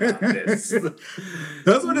going to do about this?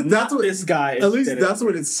 That's what this guy. At least that's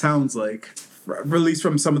what it sounds like. At least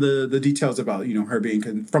from some of the details about, her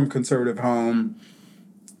being from conservative home,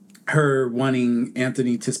 her wanting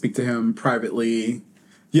Anthony to speak to him privately.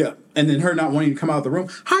 Yeah. And then her not wanting to come out of the room.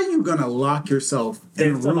 How are you going to lock yourself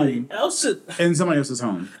in a room in somebody else's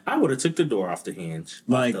home? I would have took the door off the hinge.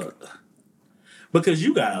 Like, because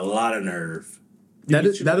you got a lot of nerve. That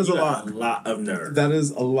is a lot. lot. A lot of nerve. That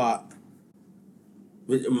is a lot.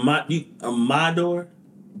 My door?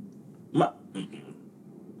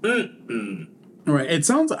 Right. It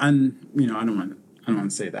sounds I don't want to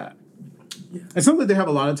say that. Yeah. It sounds like they have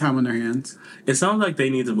a lot of time on their hands. It sounds like they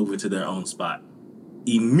need to move into their own spot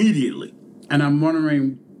immediately. And I'm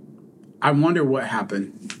wondering, I wonder what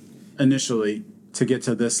happened initially to get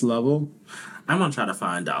to this level. I'm going to try to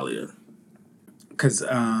find Dahlia. Because,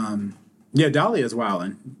 Dahlia is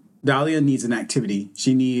wilding. Dahlia needs an activity.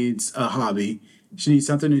 She needs a hobby. She needs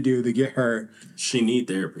something to do to get her. She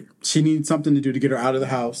needs therapy. She needs something to do to get her out of the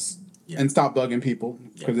house and stop bugging people.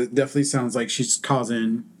 Because it definitely sounds like she's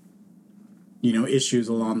causing, issues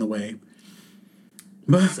along the way.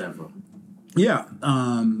 But Several. Yeah.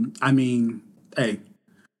 Hey,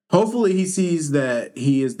 hopefully he sees that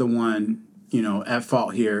he is the one, at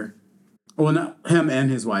fault here. Well, not him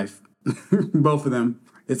and his wife. Both of them.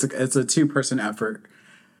 It's a two-person effort.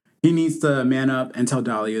 He needs to man up and tell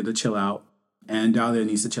Dahlia to chill out. And Dahlia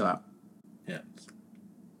needs to chill out. Yeah.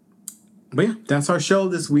 But yeah, that's our show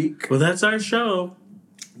this week. Well, that's our show.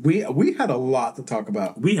 We had a lot to talk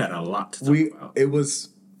about. We had a lot to talk about. It was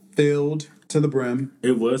filled to the brim.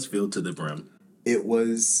 It was filled to the brim. It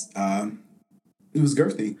was girthy. It was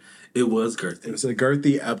girthy. It was a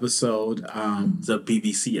girthy episode. It's a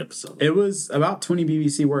BBC episode. It was about 20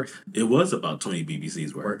 BBC worth. It was about 20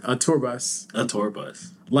 BBC's worth. A tour bus. A tour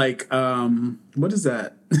bus. Like, what is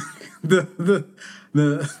that? the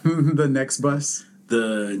next bus.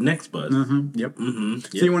 The next bus. Mm-hmm. Yep. Mm-hmm.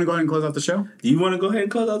 So you want to go ahead and close out the show? Do you want to go ahead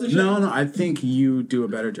and close out the show? No. I think you do a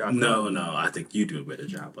better job. No. I think you do a better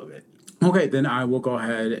job of it. Okay, then I will go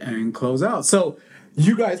ahead and close out. So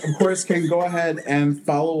you guys, of course, can go ahead and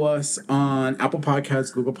follow us on Apple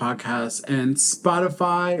Podcasts, Google Podcasts, and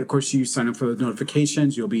Spotify. Of course, you sign up for the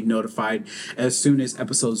notifications. You'll be notified as soon as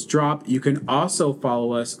episodes drop. You can also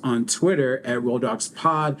follow us on Twitter at Roll Dogs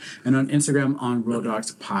Pod and on Instagram on Roll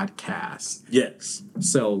Dogs Podcast. Yes.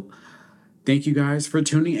 So thank you guys for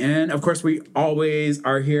tuning in. Of course, we always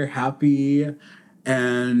are here happy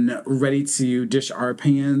and ready to dish our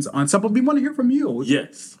opinions on something. We want to hear from you.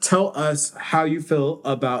 Yes. Tell us how you feel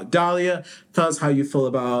about Dahlia. Tell us how you feel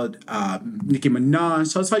about Nicki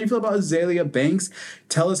Minaj. Tell us how you feel about Azealia Banks.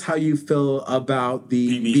 Tell us how you feel about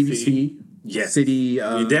the BBC yes. City.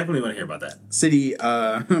 We definitely want to hear about that. City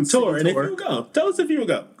tour. And if you go, tell us if you will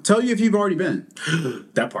go. Tell you if you've already been.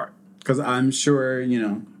 That part. Because I'm sure, they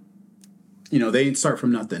didn't start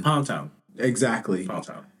from nothing. Hometown. Exactly.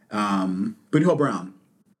 Hometown. Booty Hole Brown.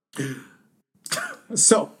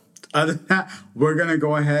 So, other than that, we're gonna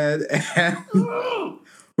go ahead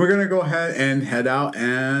and head out,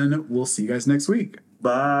 and we'll see you guys next week.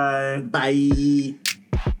 Bye. Bye.